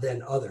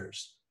 than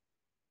others.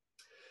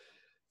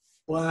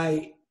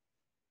 By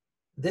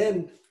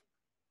then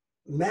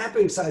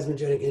mapping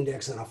seismogenic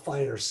index on a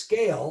finer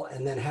scale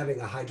and then having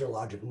a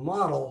hydrologic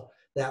model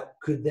that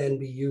could then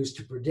be used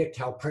to predict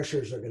how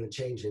pressures are going to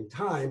change in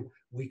time,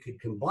 we could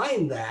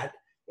combine that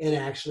and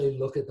actually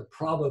look at the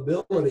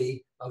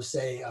probability of,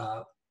 say,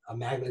 a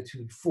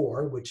magnitude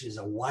 4, which is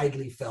a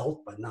widely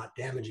felt but not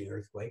damaging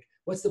earthquake.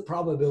 What's the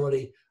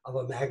probability of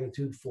a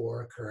magnitude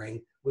 4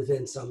 occurring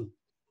within some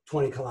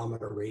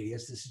 20-kilometer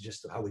radius? This is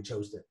just how we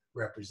chose to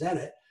represent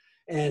it.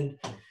 And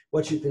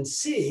what you can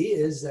see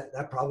is that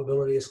that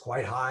probability is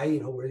quite high.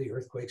 You know, where the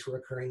earthquakes were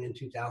occurring in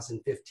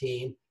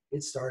 2015,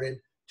 it started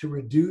to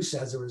reduce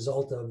as a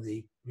result of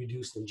the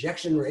reduced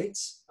injection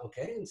rates,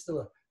 okay, and still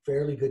a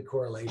fairly good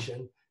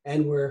correlation.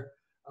 And we're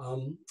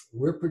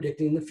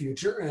predicting the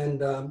future,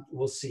 and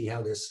we'll see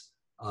how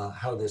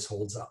this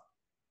holds up.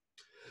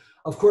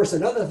 Of course,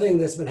 another thing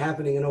that's been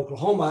happening in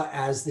Oklahoma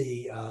as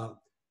the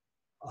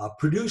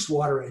produced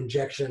water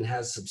injection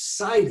has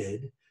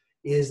subsided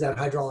is that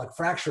hydraulic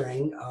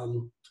fracturing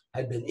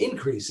had been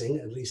increasing,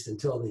 at least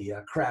until the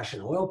crash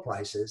in oil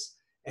prices,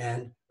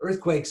 and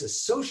earthquakes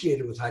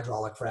associated with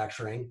hydraulic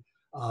fracturing,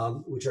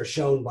 which are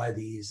shown by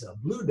these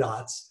blue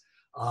dots,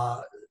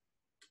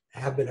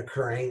 have been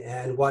occurring.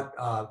 And what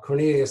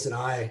Cornelius and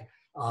I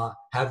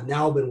have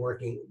now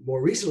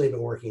more recently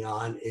been working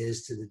on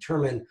is to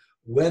determine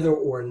whether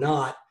or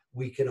not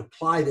we can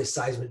apply this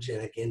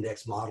seismogenic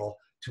index model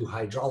to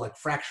hydraulic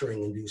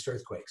fracturing induced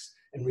earthquakes.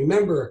 And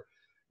remember,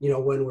 you know,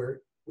 when we're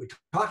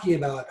talking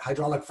about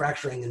hydraulic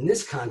fracturing in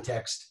this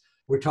context,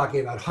 we're talking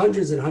about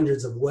hundreds and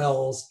hundreds of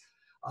wells,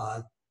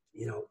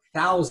 you know,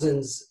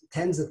 thousands,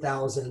 tens of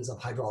thousands of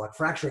hydraulic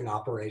fracturing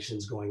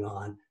operations going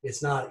on.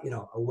 It's not, you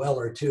know, a well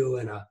or two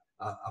and a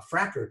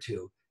frac or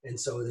two. And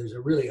so there's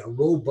really a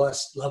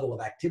robust level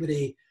of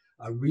activity,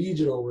 a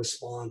regional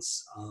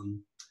response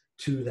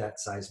to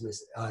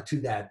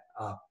that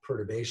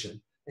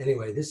perturbation.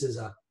 Anyway, this is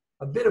a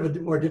bit of a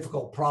more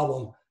difficult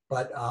problem,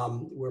 but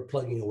we're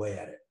plugging away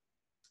at it.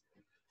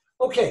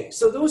 Okay,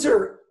 so those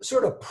are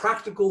sort of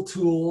practical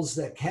tools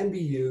that can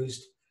be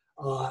used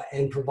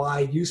and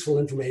provide useful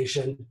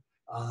information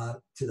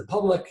to the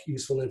public,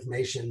 useful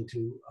information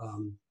to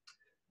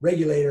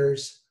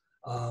regulators,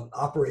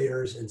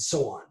 operators, and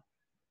so on.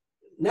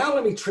 Now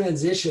let me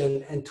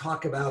transition and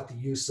talk about the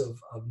use of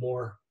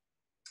more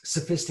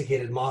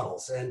sophisticated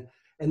models. And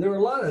there are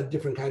a lot of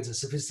different kinds of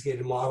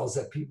sophisticated models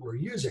that people are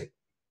using.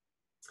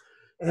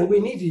 And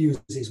we need to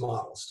use these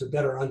models to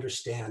better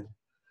understand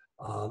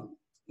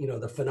you know,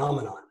 the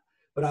phenomenon.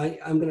 But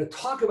I'm going to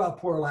talk about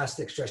pore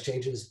elastic stress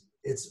changes.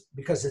 It's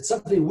because it's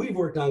something we've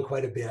worked on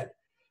quite a bit.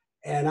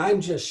 And I'm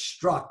just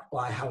struck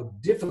by how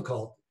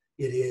difficult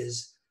it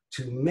is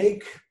to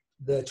make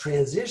the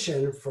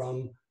transition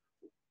from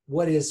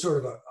what is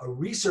sort of a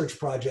research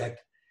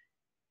project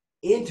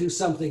into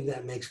something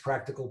that makes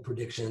practical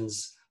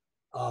predictions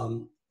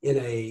in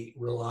a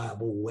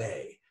reliable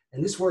way.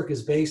 And this work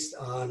is based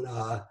on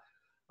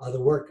the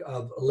work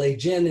of Lei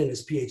Jin in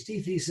his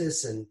PhD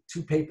thesis and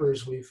 2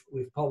 papers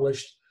we've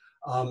published.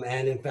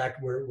 And in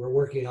fact, we're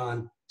working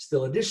on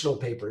still additional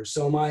papers.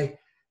 So my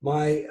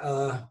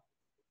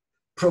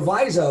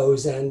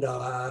provisos and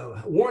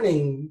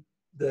warning,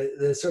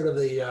 the sort of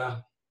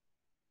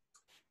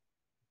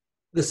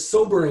the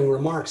sobering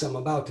remarks I'm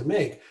about to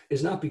make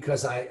is not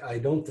because I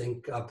don't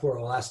think pore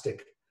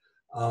elastic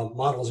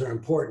models are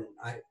important.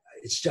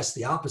 It's just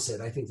the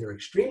opposite. I think they're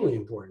extremely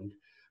important.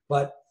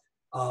 But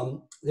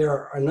there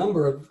are a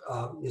number of,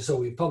 so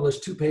we've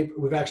published 2 papers,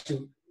 we've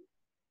actually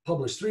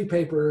published 3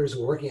 papers,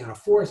 we're working on a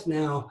 4th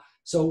now.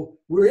 So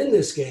we're in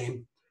this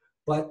game,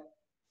 but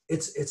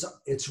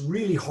it's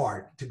really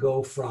hard to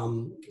go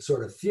from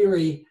sort of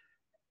theory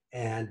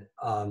and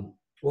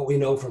what we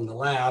know from the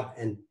lab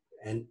and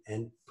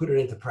put it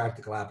into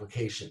practical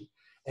application.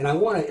 And I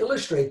want to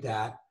illustrate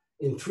that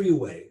in 3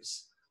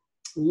 ways.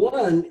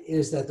 One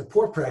is that the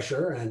pore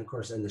pressure and of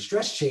course, and the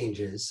stress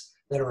changes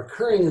that are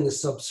occurring in the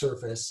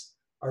subsurface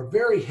are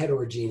very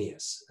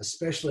heterogeneous,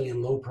 especially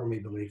in low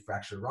permeability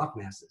fractured rock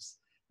masses.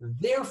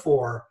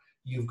 Therefore,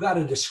 you've got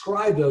to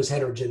describe those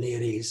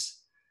heterogeneities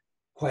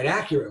quite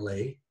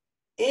accurately,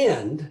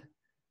 and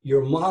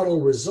your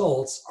model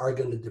results are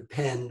going to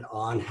depend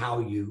on how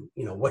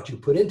what you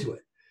put into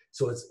it.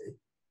 So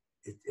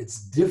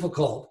it's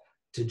difficult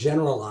to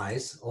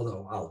generalize,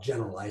 although I'll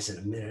generalize in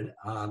a minute.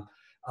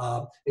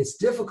 It's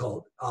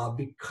difficult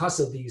because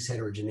of these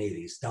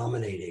heterogeneities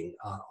dominating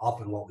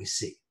often what we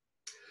see.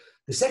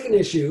 The second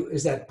issue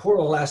is that pore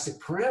elastic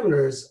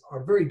parameters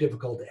are very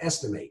difficult to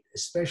estimate,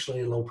 especially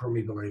in low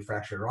permeability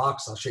fractured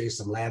rocks. I'll show you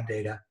some lab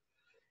data.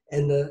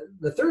 And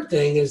the third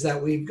thing is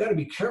that we've got to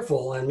be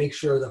careful and make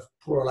sure the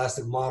pore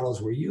elastic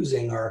models we're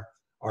using are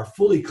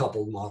fully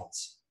coupled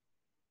models.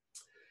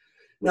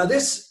 Now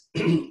this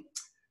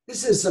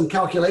is some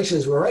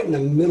calculations we're right in the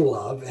middle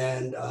of,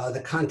 and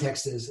the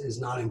context is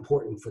not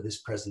important for this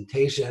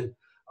presentation.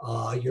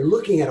 You're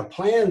looking at a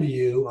plan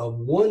view of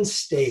 1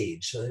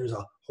 stage. So there's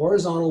a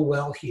horizontal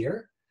well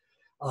here.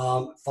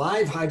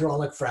 5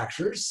 hydraulic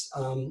fractures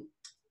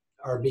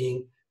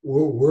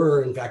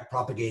were in fact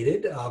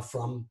propagated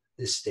from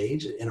this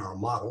stage in our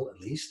model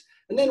at least.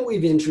 And then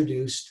we've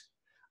introduced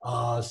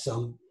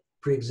some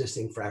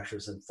pre-existing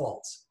fractures and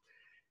faults.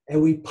 And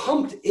we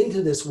pumped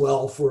into this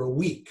well for a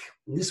week.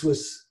 And this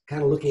was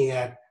kind of looking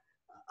at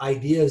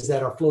ideas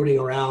that are floating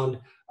around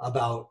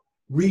about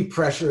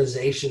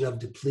repressurization of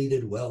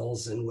depleted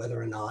wells and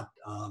whether or not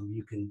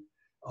you can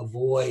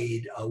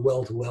avoid a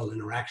well-to-well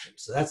interaction.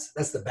 So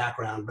that's the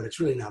background, but it's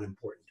really not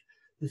important.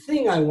 The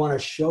thing I want to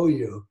show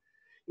you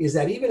is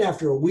that even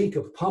after a week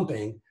of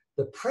pumping,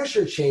 the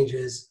pressure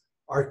changes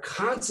are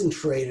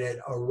concentrated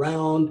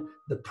around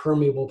the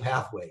permeable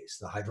pathways,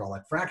 the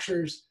hydraulic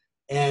fractures,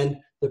 and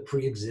the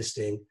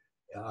pre-existing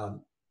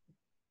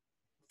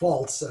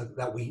faults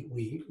that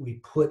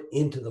we put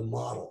into the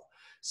model.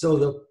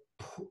 So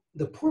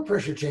the pore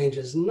pressure change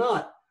is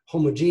not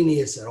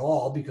homogeneous at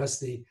all, because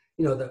the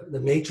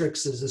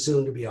matrix is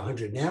assumed to be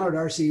 100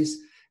 nanodarcies,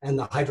 and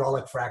the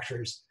hydraulic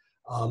fractures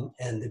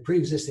and the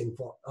pre-existing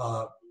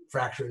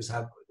fractures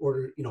have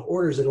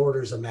orders and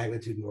orders of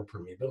magnitude more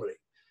permeability.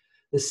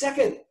 The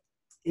second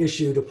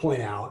issue to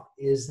point out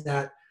is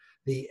that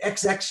the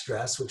XX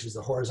stress, which is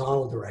the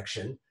horizontal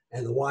direction,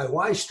 and the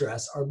YY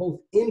stress are both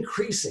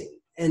increasing.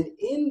 And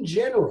in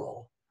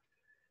general,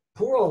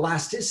 poor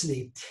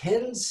elasticity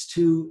tends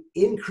to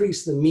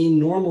increase the mean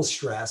normal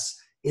stress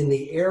in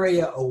the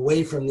area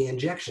away from the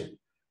injection,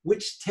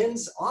 which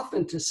tends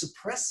often to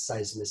suppress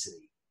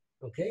seismicity.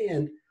 Okay,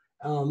 and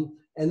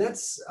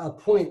that's a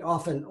point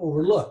often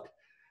overlooked.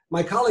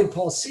 My colleague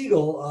Paul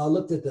Siegel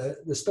looked at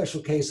the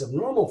special case of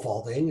normal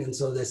faulting, and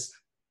so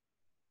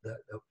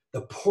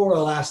the poor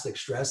elastic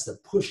stress, the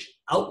push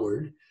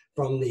outward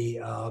from the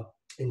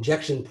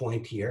injection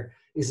point here,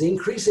 is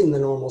increasing the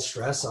normal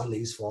stress on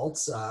these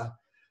faults,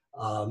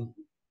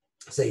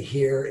 say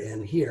here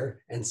and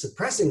here, and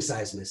suppressing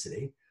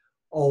seismicity.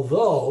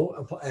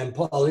 Although, and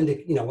Paul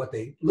indicated, what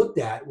they looked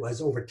at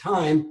was over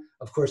time,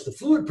 of course, the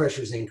fluid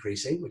pressure is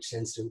increasing, which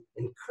tends to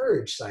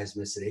encourage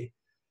seismicity.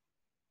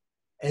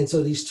 And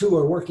so these two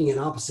are working in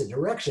opposite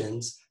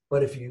directions.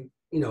 But if you,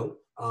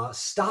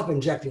 stop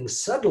injecting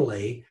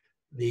suddenly,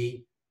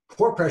 the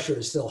pore pressure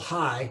is still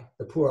high,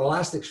 the pore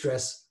elastic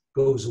stress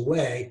goes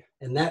away,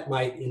 and that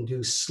might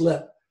induce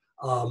slip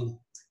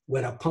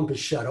when a pump is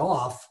shut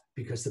off,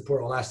 because the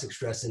pore elastic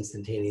stress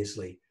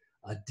instantaneously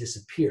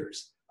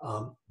disappears.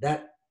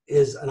 That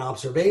is an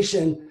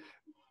observation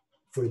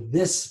for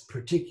this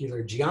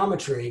particular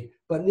geometry,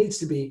 but needs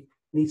to be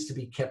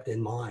kept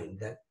in mind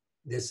that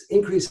this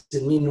increase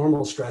in mean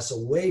normal stress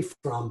away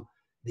from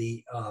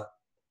the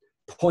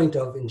point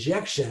of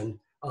injection,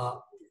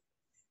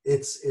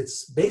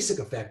 its basic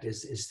effect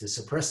is to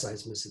suppress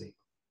seismicity.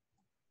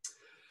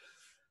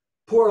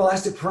 Pore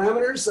elastic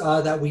parameters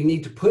that we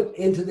need to put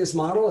into this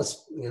model,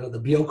 as the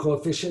BO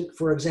coefficient,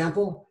 for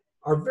example,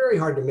 are very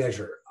hard to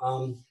measure.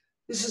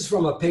 This is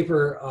from a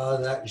paper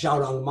that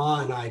Xiaodong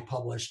Ma and I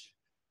published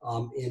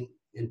in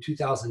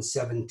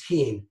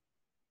 2017.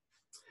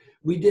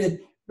 We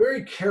did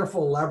very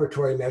careful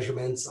laboratory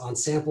measurements on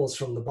samples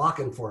from the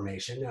Bakken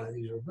Formation. Now,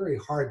 these are very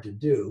hard to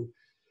do.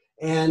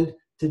 And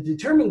to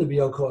determine the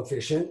BO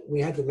coefficient,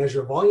 we had to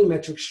measure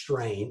volumetric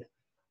strain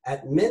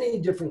at many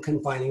different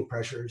confining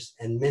pressures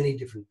and many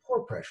different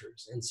pore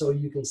pressures. And so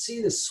you can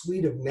see the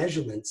suite of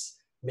measurements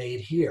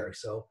made here.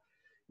 So,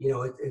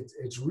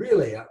 it's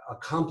really a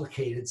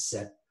complicated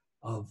set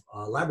of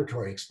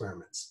laboratory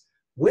experiments.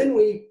 When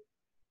we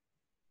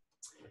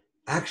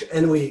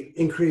we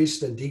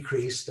increased and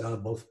decreased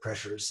both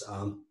pressures.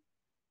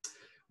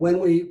 When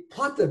we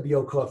plot the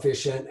BO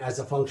coefficient as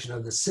a function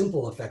of the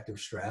simple effective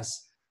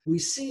stress, we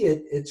see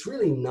it's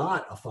really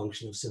not a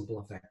function of simple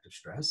effective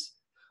stress.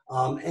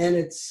 And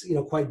it's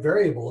quite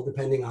variable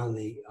depending on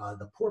the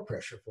pore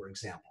pressure, for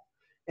example.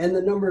 And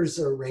the numbers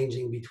are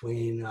ranging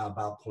between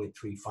about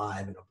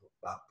 0.35 and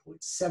about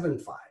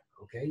 0.75,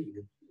 okay? You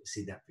can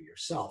see that for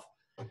yourself.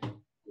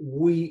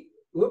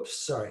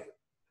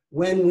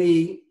 When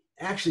we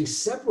actually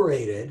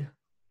separated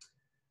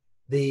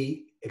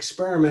the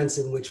experiments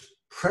in which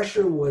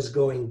pressure was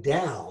going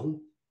down,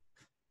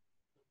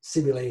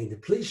 simulating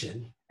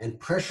depletion, and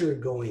pressure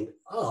going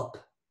up,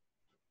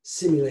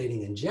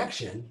 simulating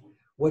injection,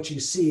 what you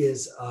see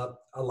is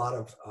a lot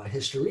of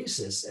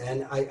hysteresis.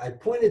 And I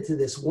pointed to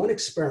this one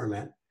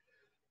experiment,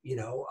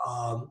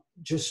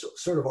 just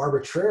sort of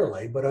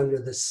arbitrarily, but under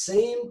the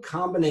same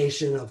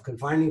combination of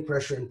confining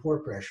pressure and pore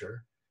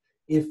pressure,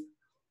 if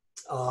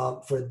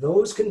for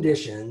those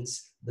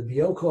conditions, the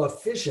BO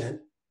coefficient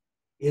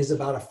is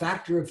about a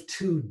factor of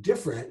 2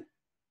 different,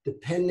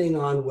 depending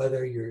on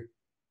whether you're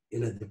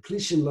in a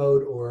depletion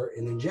mode or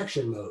an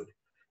injection mode.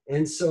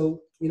 And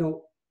so,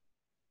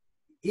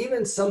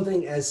 even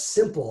something as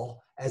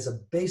simple as a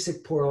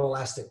basic pore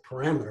elastic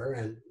parameter,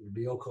 and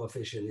the BO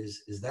coefficient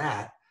is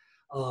that,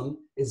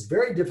 is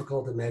very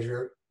difficult to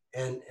measure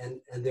and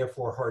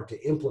therefore hard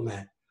to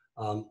implement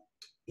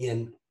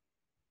in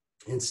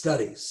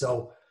studies.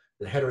 So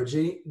the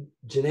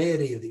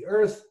heterogeneity of the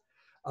earth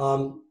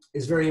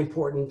is very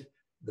important.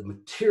 The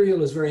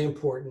material is very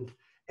important,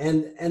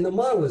 and the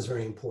model is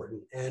very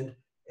important. And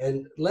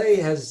Lei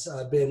has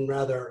been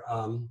rather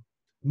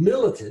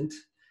militant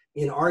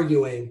in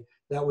arguing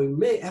that we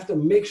may have to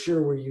make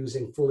sure we're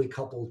using fully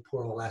coupled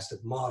pore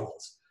elastic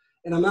models.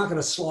 And I'm not going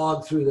to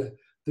slog through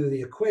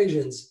the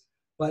equations,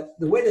 but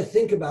the way to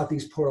think about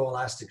these pore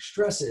elastic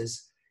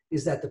stresses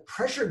is that the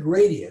pressure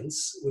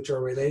gradients, which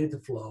are related to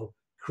flow,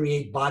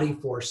 create body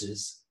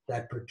forces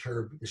that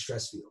perturb the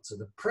stress field. So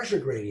the pressure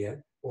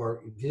gradient,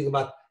 or if you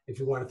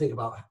want to think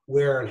about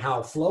where and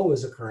how flow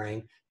is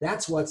occurring,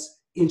 that's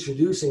what's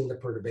introducing the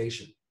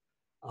perturbation.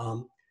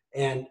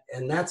 And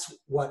that's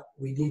what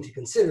we need to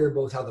consider,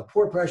 both how the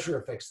pore pressure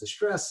affects the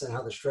stress and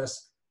how the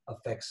stress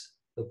affects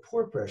the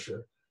pore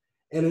pressure.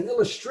 And an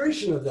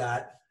illustration of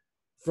that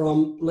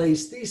from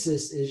Leigh's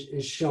thesis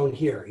is shown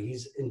here.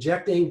 He's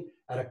injecting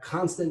at a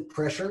constant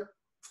pressure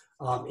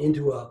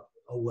into a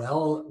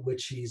well,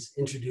 which he's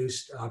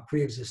introduced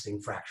pre-existing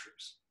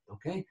fractures,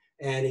 okay?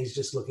 And he's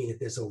just looking at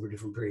this over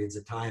different periods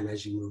of time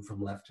as you move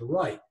from left to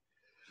right.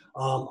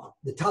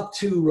 The top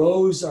two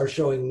rows are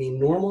showing mean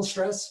normal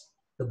stress.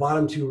 The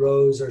bottom two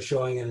rows are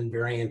showing an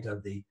invariant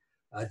of the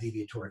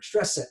deviatoric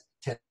stress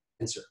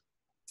tensor.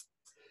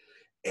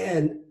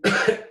 And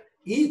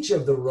each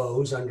of the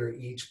rows under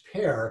each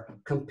pair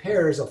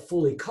compares a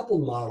fully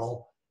coupled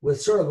model with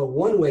sort of a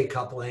one-way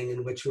coupling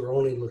in which you're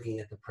only looking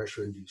at the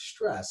pressure-induced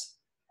stress.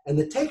 And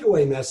the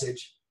takeaway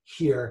message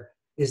here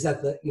is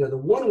that the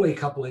one-way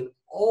coupling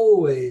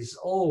always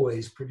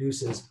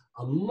produces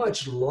a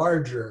much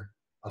larger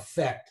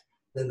effect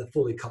than the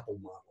fully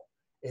coupled model.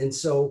 And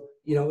so,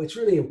 it's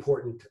really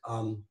important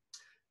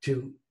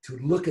to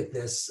look at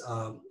this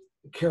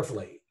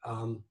carefully.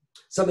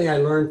 Something I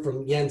learned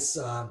from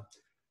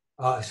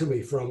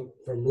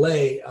from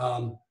Leigh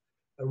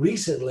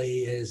recently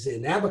is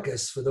in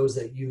Abacus, for those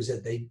that use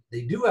it,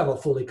 they do have a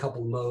fully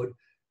coupled mode,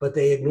 but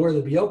they ignore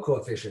the Biot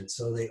coefficient,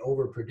 so they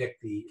overpredict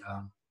the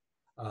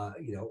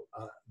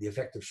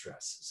effective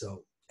stress.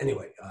 So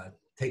anyway,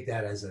 take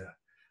that as a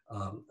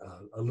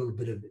little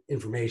bit of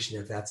information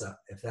if that's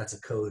a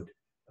code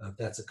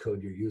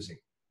you're using.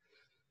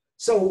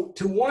 So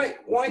to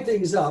wind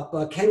things up,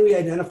 can we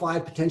identify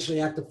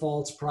potentially active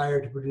faults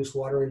prior to produced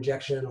water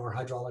injection or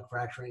hydraulic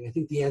fracturing? I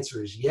think the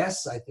answer is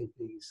yes. I think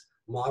these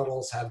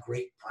models have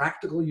great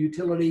practical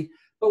utility,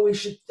 but we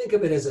should think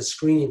of it as a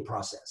screening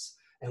process.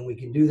 And we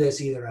can do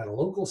this either at a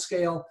local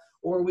scale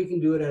or we can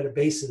do it at a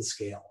basin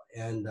scale.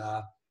 And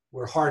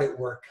we're hard at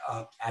work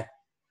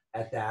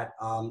at that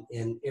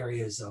in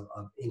areas of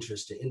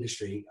interest to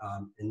industry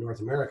in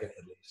North America,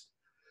 at least.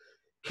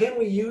 Can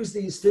we use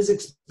these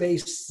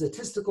physics-based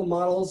statistical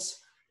models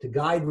to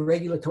guide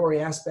regulatory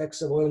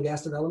aspects of oil and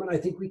gas development? I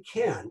think we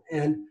can.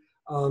 And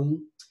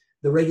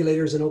the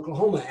regulators in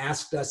Oklahoma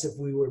asked us if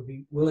we would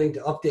be willing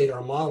to update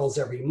our models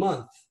every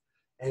month,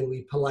 and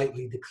we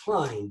politely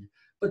declined.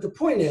 But the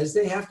point is,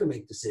 they have to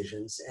make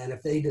decisions. And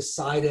if they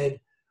decided,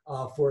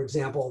 for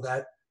example,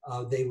 that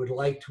they would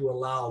like to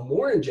allow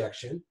more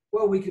injection,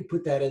 well, we could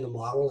put that in the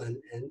model and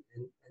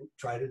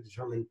try to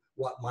determine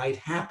what might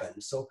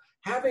happen. So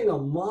having a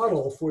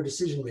model for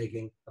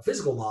decision-making, a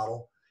physical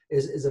model,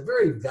 is a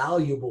very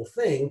valuable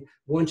thing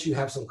once you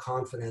have some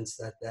confidence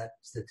that that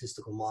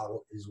statistical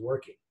model is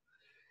working.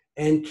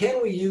 And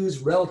can we use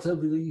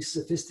relatively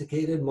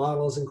sophisticated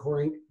models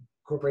incorporating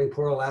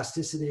pore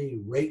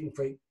elasticity, rate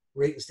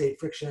and state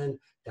friction,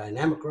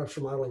 dynamic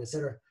rupture modeling, et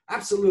cetera?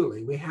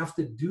 Absolutely, we have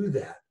to do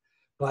that.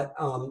 But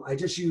I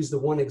just used the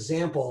one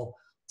example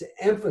to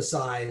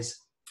emphasize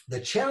the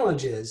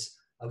challenges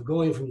of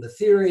going from the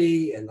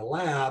theory and the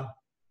lab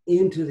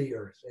into the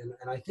earth.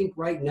 And I think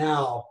right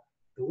now,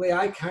 the way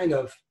I kind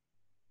of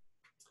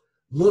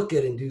look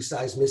at induced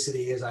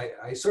seismicity is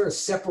I sort of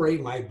separate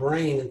my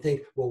brain and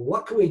think, well,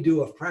 what can we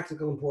do of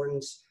practical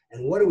importance,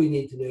 and what do we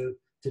need to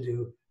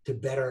do to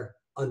better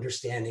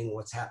understanding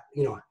what's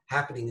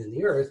happening in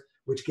the earth,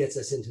 which gets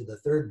us into the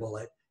third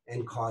bullet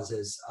and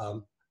causes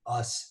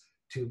us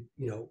to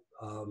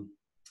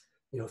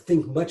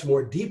think much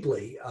more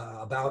deeply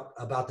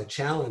about the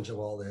challenge of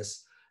all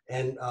this.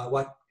 And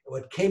what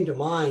came to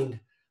mind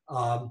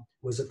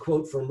was a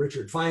quote from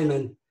Richard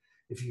Feynman: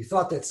 "If you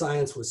thought that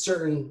science was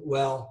certain,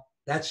 well,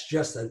 that's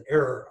just an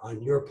error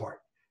on your part."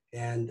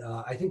 And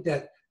I think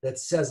that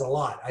says a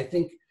lot. I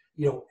think,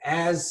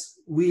 as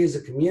we as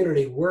a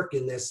community work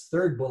in this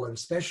third bullet,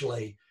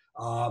 especially,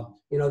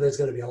 there's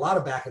going to be a lot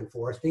of back and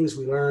forth, things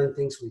we learn,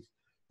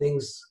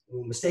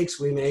 mistakes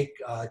we make,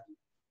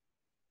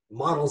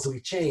 models we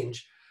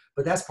change,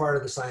 but that's part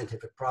of the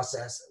scientific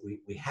process.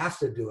 We have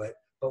to do it,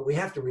 but we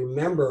have to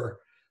remember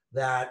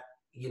that,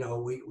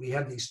 we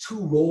have these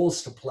two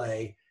roles to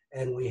play,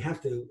 and we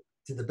have to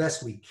the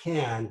best we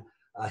can,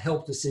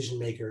 help decision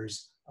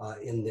makers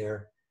in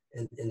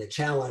the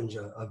challenge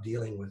of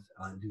dealing with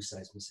induced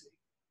seismicity.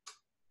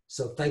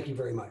 So thank you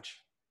very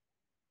much.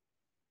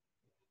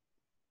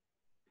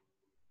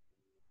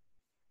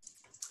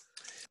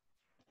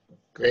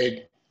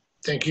 Great.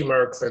 Thank you,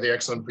 Mark, for the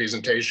excellent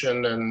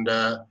presentation. And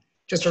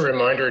just a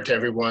reminder to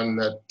everyone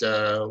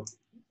that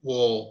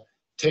we'll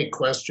take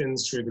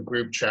questions through the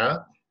group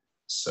chat.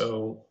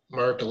 So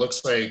Mark, it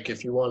looks like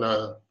if you want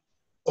to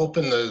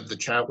open the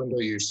chat window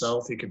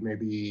yourself, you could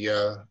maybe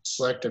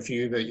select a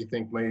few that you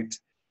think might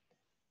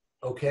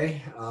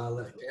okay.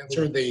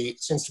 Answer.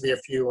 Seems to be a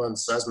few on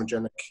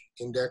seismogenic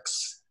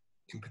index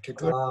in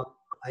particular. Hold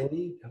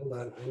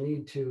on. I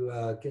need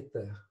to get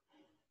the,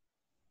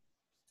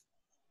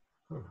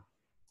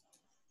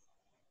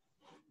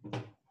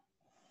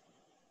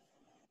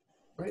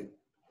 Right,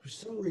 for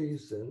some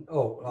reason,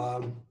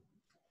 I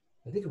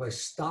think if I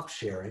stop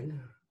sharing,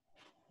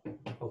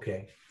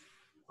 okay.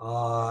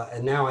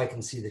 And now I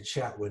can see the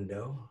chat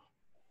window.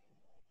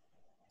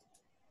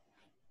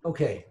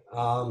 Okay,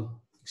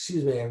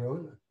 excuse me,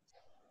 everyone.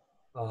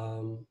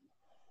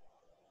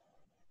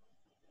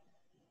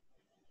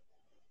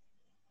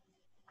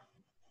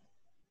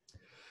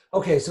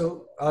 Okay,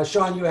 so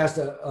Sean, you asked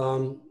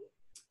a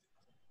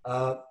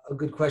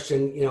good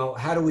question. You know,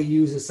 how do we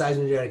use a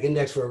seismogenic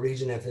index for a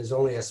region if there's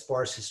only a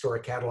sparse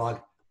historic catalog?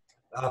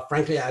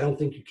 Frankly, I don't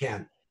think you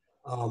can.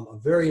 A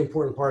very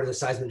important part of the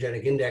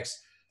seismogenic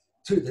index,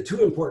 the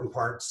two important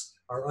parts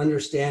are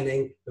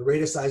understanding the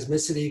rate of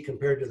seismicity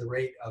compared to the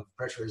rate of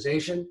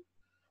pressurization.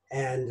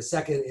 And the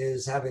second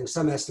is having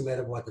some estimate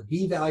of what the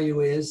B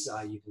value is.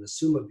 You can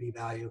assume a B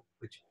value,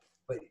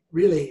 but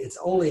really it's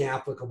only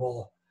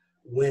applicable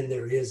when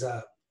there is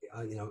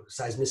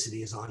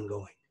seismicity is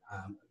ongoing.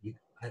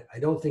 I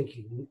don't think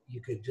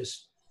you could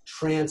just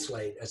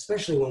translate,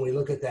 especially when we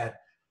look at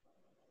that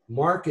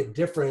market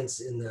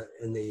difference in the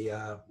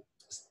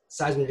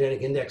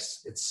seismogenic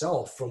index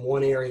itself from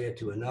one area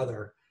to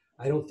another.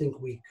 I don't think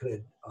we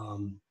could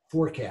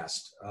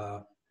forecast,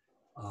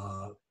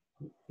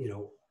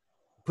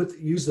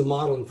 use the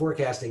model in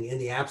forecasting in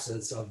the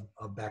absence of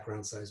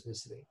background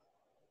seismicity.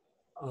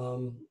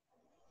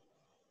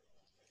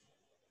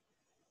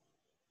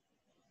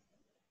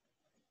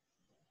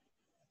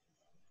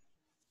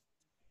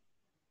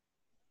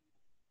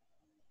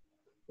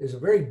 There's a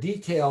very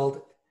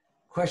detailed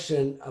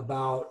question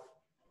about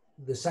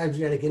the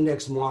seismogenic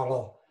index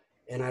model,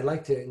 and I'd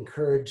like to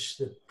encourage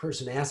the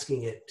person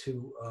asking it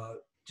to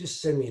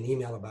just send me an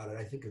email about it.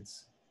 I think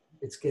it's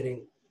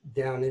getting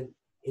down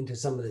into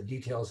some of the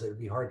details that would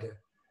be hard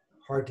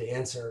to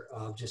answer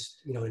just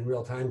in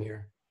real time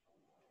here.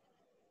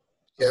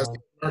 Yes,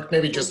 Mark,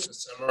 maybe just to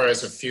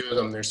summarize a few of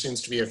them, there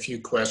seems to be a few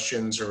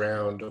questions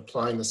around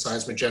applying the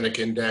seismogenic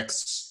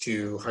index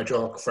to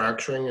hydraulic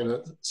fracturing.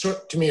 And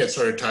to me, it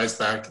sort of ties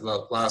back to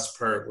the last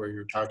part where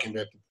you're talking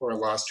about the poor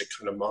elastic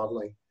kind of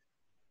modeling.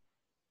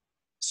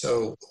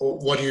 So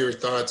what are your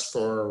thoughts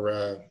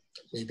for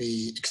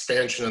maybe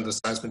expansion of the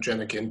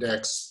seismogenic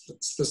index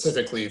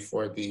specifically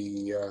for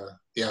the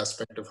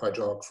aspect of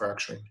hydraulic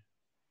fracturing?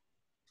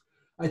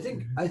 I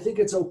think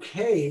it's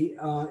okay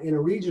in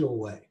a regional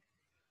way.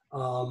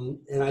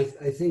 And I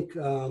think,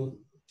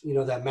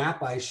 that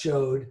map I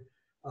showed,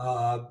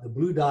 the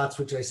blue dots,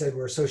 which I said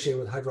were associated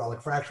with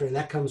hydraulic fracturing,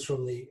 that comes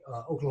from the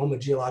Oklahoma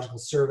Geological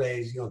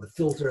Surveys, the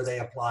filter they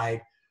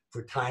applied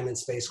for time and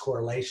space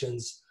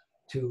correlations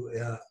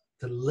to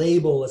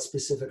label a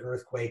specific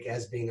earthquake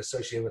as being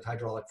associated with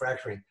hydraulic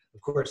fracturing.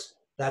 Of course,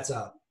 that's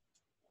a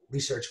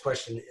research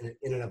question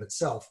in and of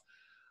itself,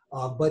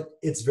 but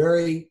it's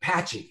very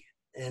patchy.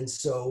 And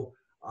so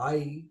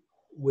I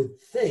would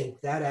think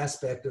that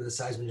aspect of the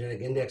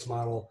seismogenic index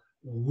model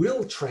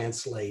will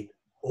translate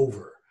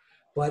over.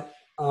 But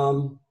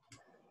so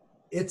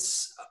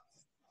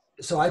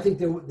I think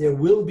there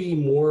will be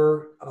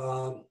more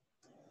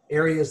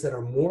areas that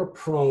are more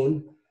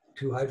prone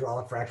to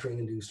hydraulic fracturing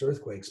induced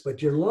earthquakes,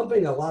 but you're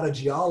lumping a lot of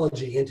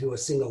geology into a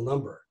single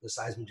number, the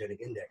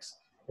seismogenic index.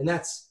 And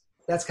that's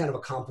kind of a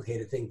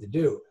complicated thing to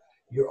do.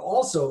 You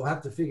also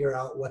have to figure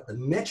out what the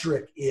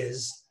metric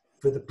is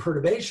for the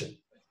perturbation.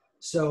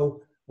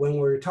 So when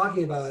we're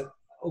talking about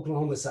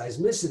Oklahoma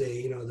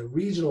seismicity, the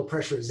regional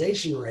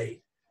pressurization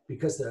rate,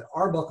 because the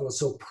Arbuckle is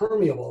so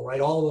permeable,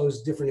 right? All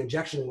those different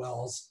injection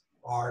wells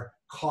are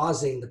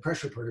causing the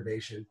pressure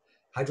perturbation.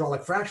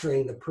 Hydraulic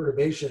fracturing, the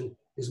perturbation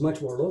is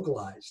much more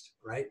localized,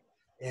 right?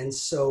 And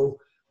so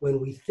when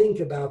we think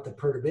about the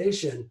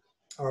perturbation,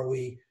 are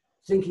we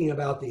thinking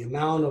about the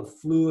amount of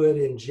fluid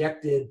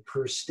injected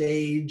per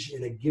stage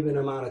in a given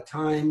amount of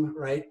time,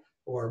 right?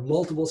 Or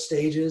multiple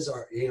stages,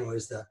 or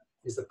is the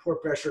pore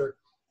pressure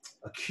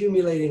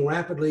accumulating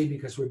rapidly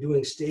because we're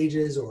doing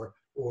stages, or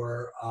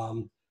we're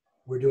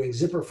doing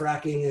zipper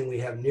fracking and we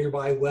have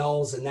nearby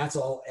wells, and that's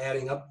all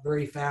adding up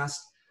very fast.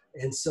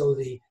 And so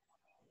the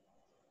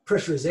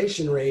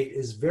pressurization rate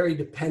is very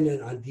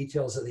dependent on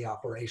details of the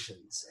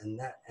operations. And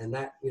that in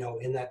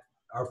that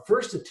our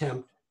first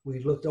attempt,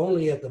 we looked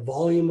only at the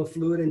volume of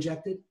fluid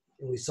injected,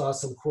 and we saw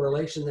some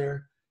correlation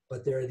there,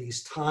 but there are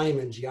these time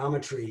and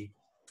geometry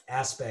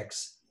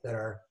aspects that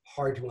are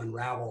hard to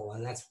unravel.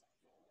 And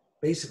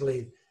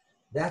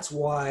that's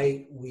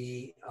why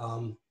we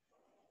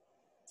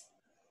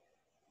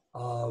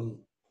we're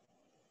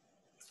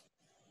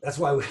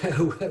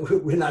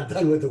not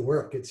done with the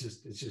work. It's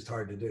just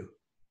hard to do.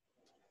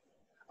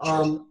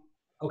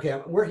 Okay,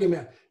 I'm working.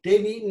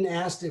 Dave Eaton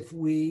asked if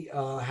we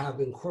have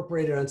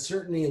incorporated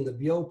uncertainty in the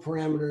BO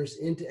parameters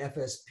into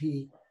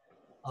FSP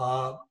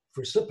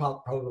for slip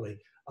probability.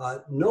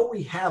 No,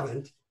 we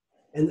haven't,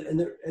 and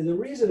the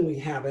reason we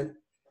haven't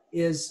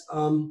is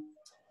the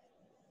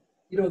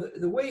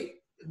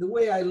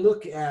way I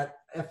look at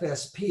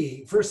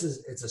FSP, first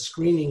is it's a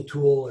screening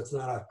tool. It's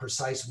not a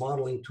precise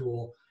modeling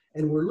tool.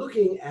 And we're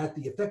looking at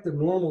the effective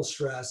normal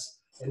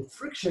stress, and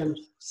friction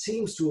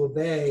seems to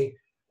obey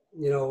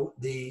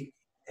the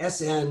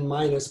SN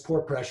minus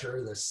pore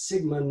pressure, the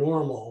sigma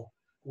normal,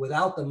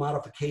 without the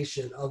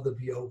modification of the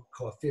BO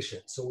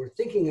coefficient. So we're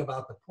thinking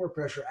about the pore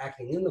pressure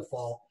acting in the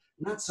fault,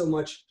 not so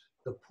much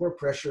the pore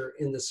pressure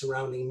in the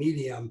surrounding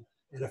medium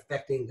and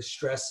affecting the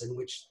stress in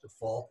which the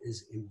fault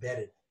is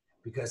embedded.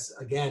 Because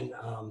again,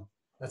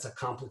 that's a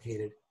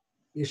complicated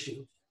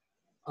issue.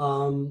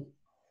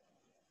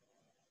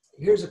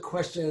 Here's a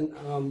question.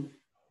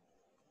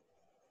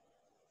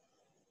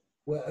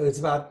 Well, it's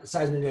about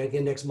seismogenic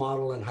index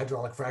model and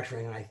hydraulic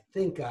fracturing. And I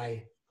think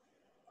I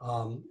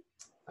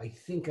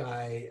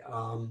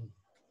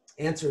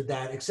answered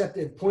that, except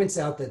it points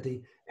out that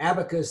the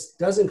abacus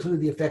does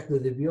include the effect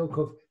of the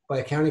BO by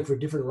accounting for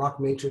different rock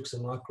matrix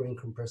and rock grain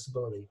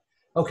compressibility.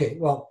 Okay,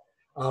 well,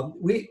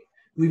 we've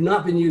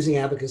not been using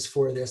abacus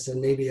for this,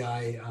 and maybe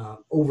I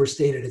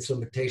overstated its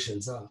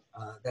limitations.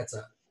 That's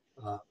a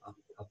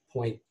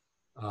point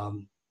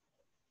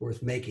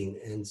worth making,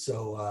 and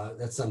so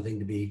that's something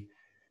to be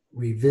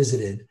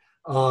revisited.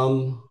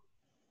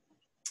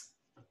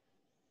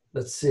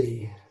 Let's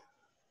see.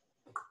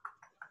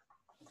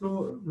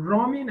 So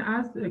Ramin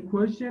asked a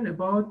question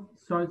about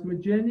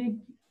seismogenic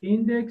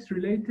index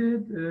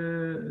related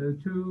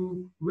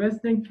to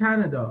Western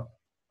Canada.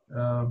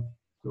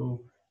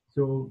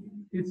 So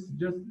it's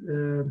just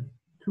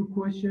two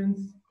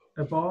questions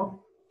above.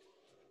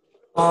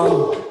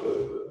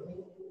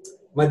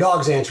 My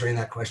dog's answering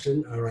that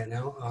question right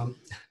now.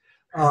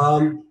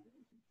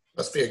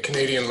 Must be a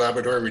Canadian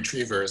Labrador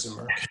Retriever, isn't it,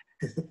 Mark?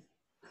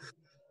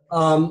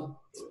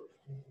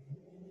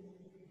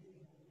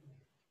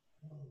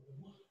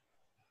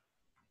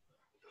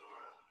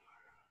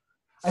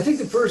 I think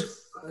the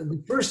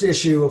first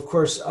issue, of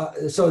course,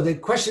 so the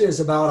question is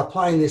about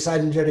applying the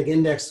seismogenic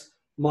index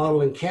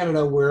model in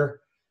Canada, where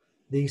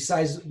the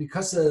size,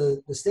 because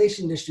the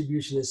station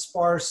distribution is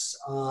sparse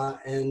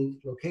and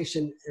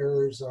location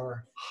errors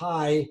are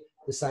high,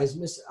 the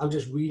seismicity, I'm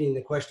just reading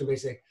the question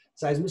basically,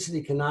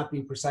 seismicity cannot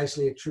be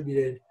precisely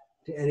attributed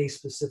to any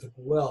specific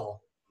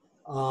well.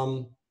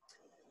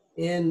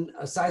 In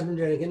a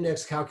seismogenic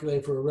index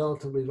calculated for a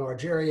relatively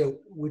large area,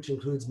 which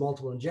includes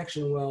multiple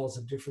injection wells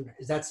of different,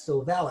 is that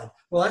still valid?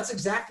 Well, that's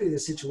exactly the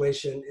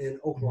situation in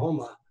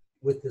Oklahoma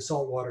with the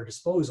saltwater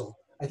disposal.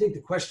 I think the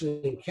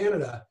question in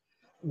Canada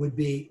would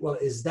be, well,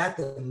 is that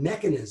the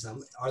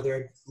mechanism? Are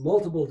there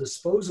multiple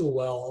disposal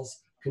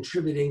wells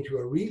contributing to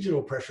a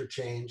regional pressure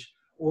change,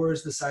 or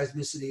is the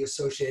seismicity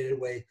associated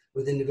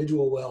with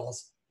individual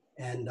wells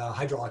and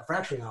hydraulic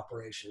fracturing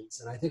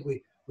operations? And I think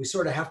we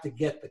sort of have to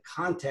get the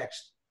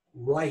context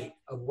right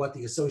of what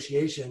the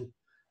association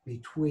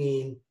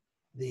between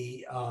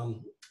the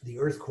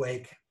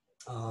earthquake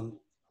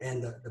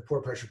and the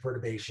pore pressure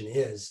perturbation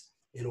is,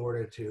 in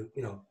order to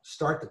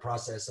start the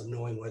process of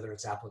knowing whether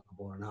it's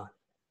applicable or not.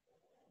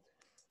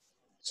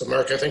 So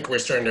Mark, I think we're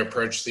starting to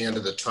approach the end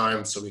of the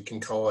time, so we can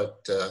call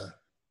it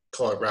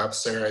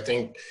wraps there. I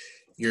think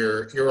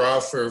your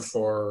offer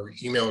for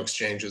email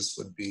exchanges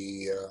would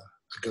be a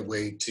good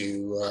way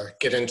to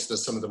get into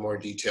some of the more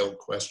detailed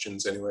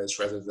questions anyways,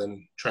 rather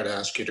than try to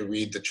ask you to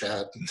read the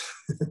chat and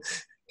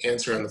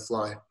answer on the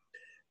fly.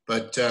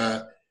 But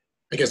I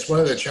guess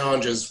one of the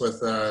challenges with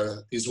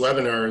these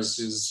webinars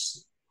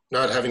is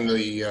not having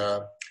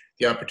the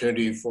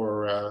opportunity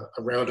for a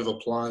round of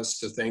applause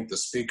to thank the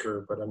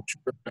speaker, but I'm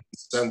sure I can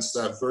sense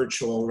that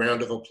virtual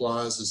round of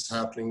applause is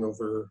happening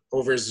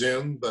over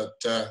Zoom, but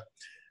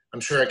I'm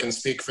sure I can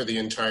speak for the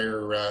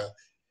entire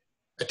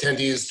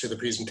attendees to the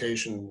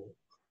presentation.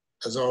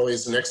 As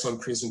always, an excellent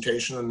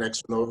presentation, an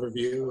excellent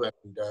overview,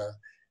 and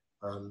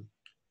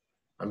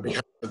on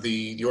behalf of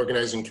the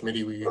organizing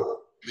committee, we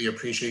really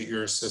appreciate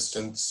your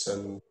assistance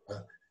and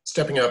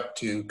stepping up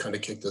to kind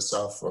of kick this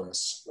off for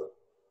us.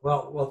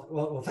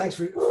 Well, thanks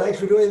for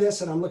doing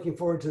this, and I'm looking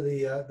forward to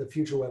the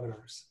future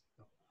webinars.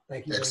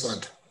 Thank you.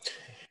 Excellent.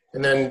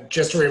 And then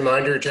just a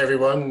reminder to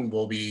everyone,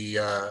 we'll be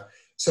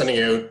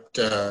sending out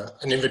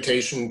an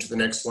invitation to the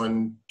next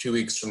one 2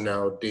 weeks from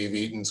now. Dave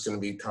Eaton's going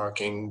to be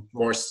talking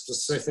more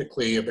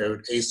specifically about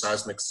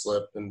aseismic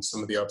slip and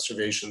some of the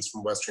observations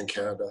from Western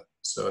Canada.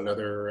 So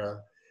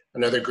another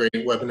great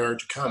webinar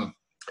to come.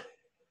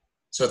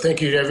 So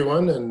thank you to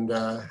everyone, and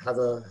have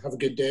a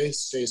good day.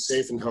 Stay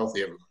safe and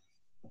healthy, everyone.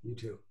 You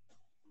too.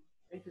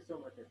 Thank you so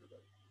much.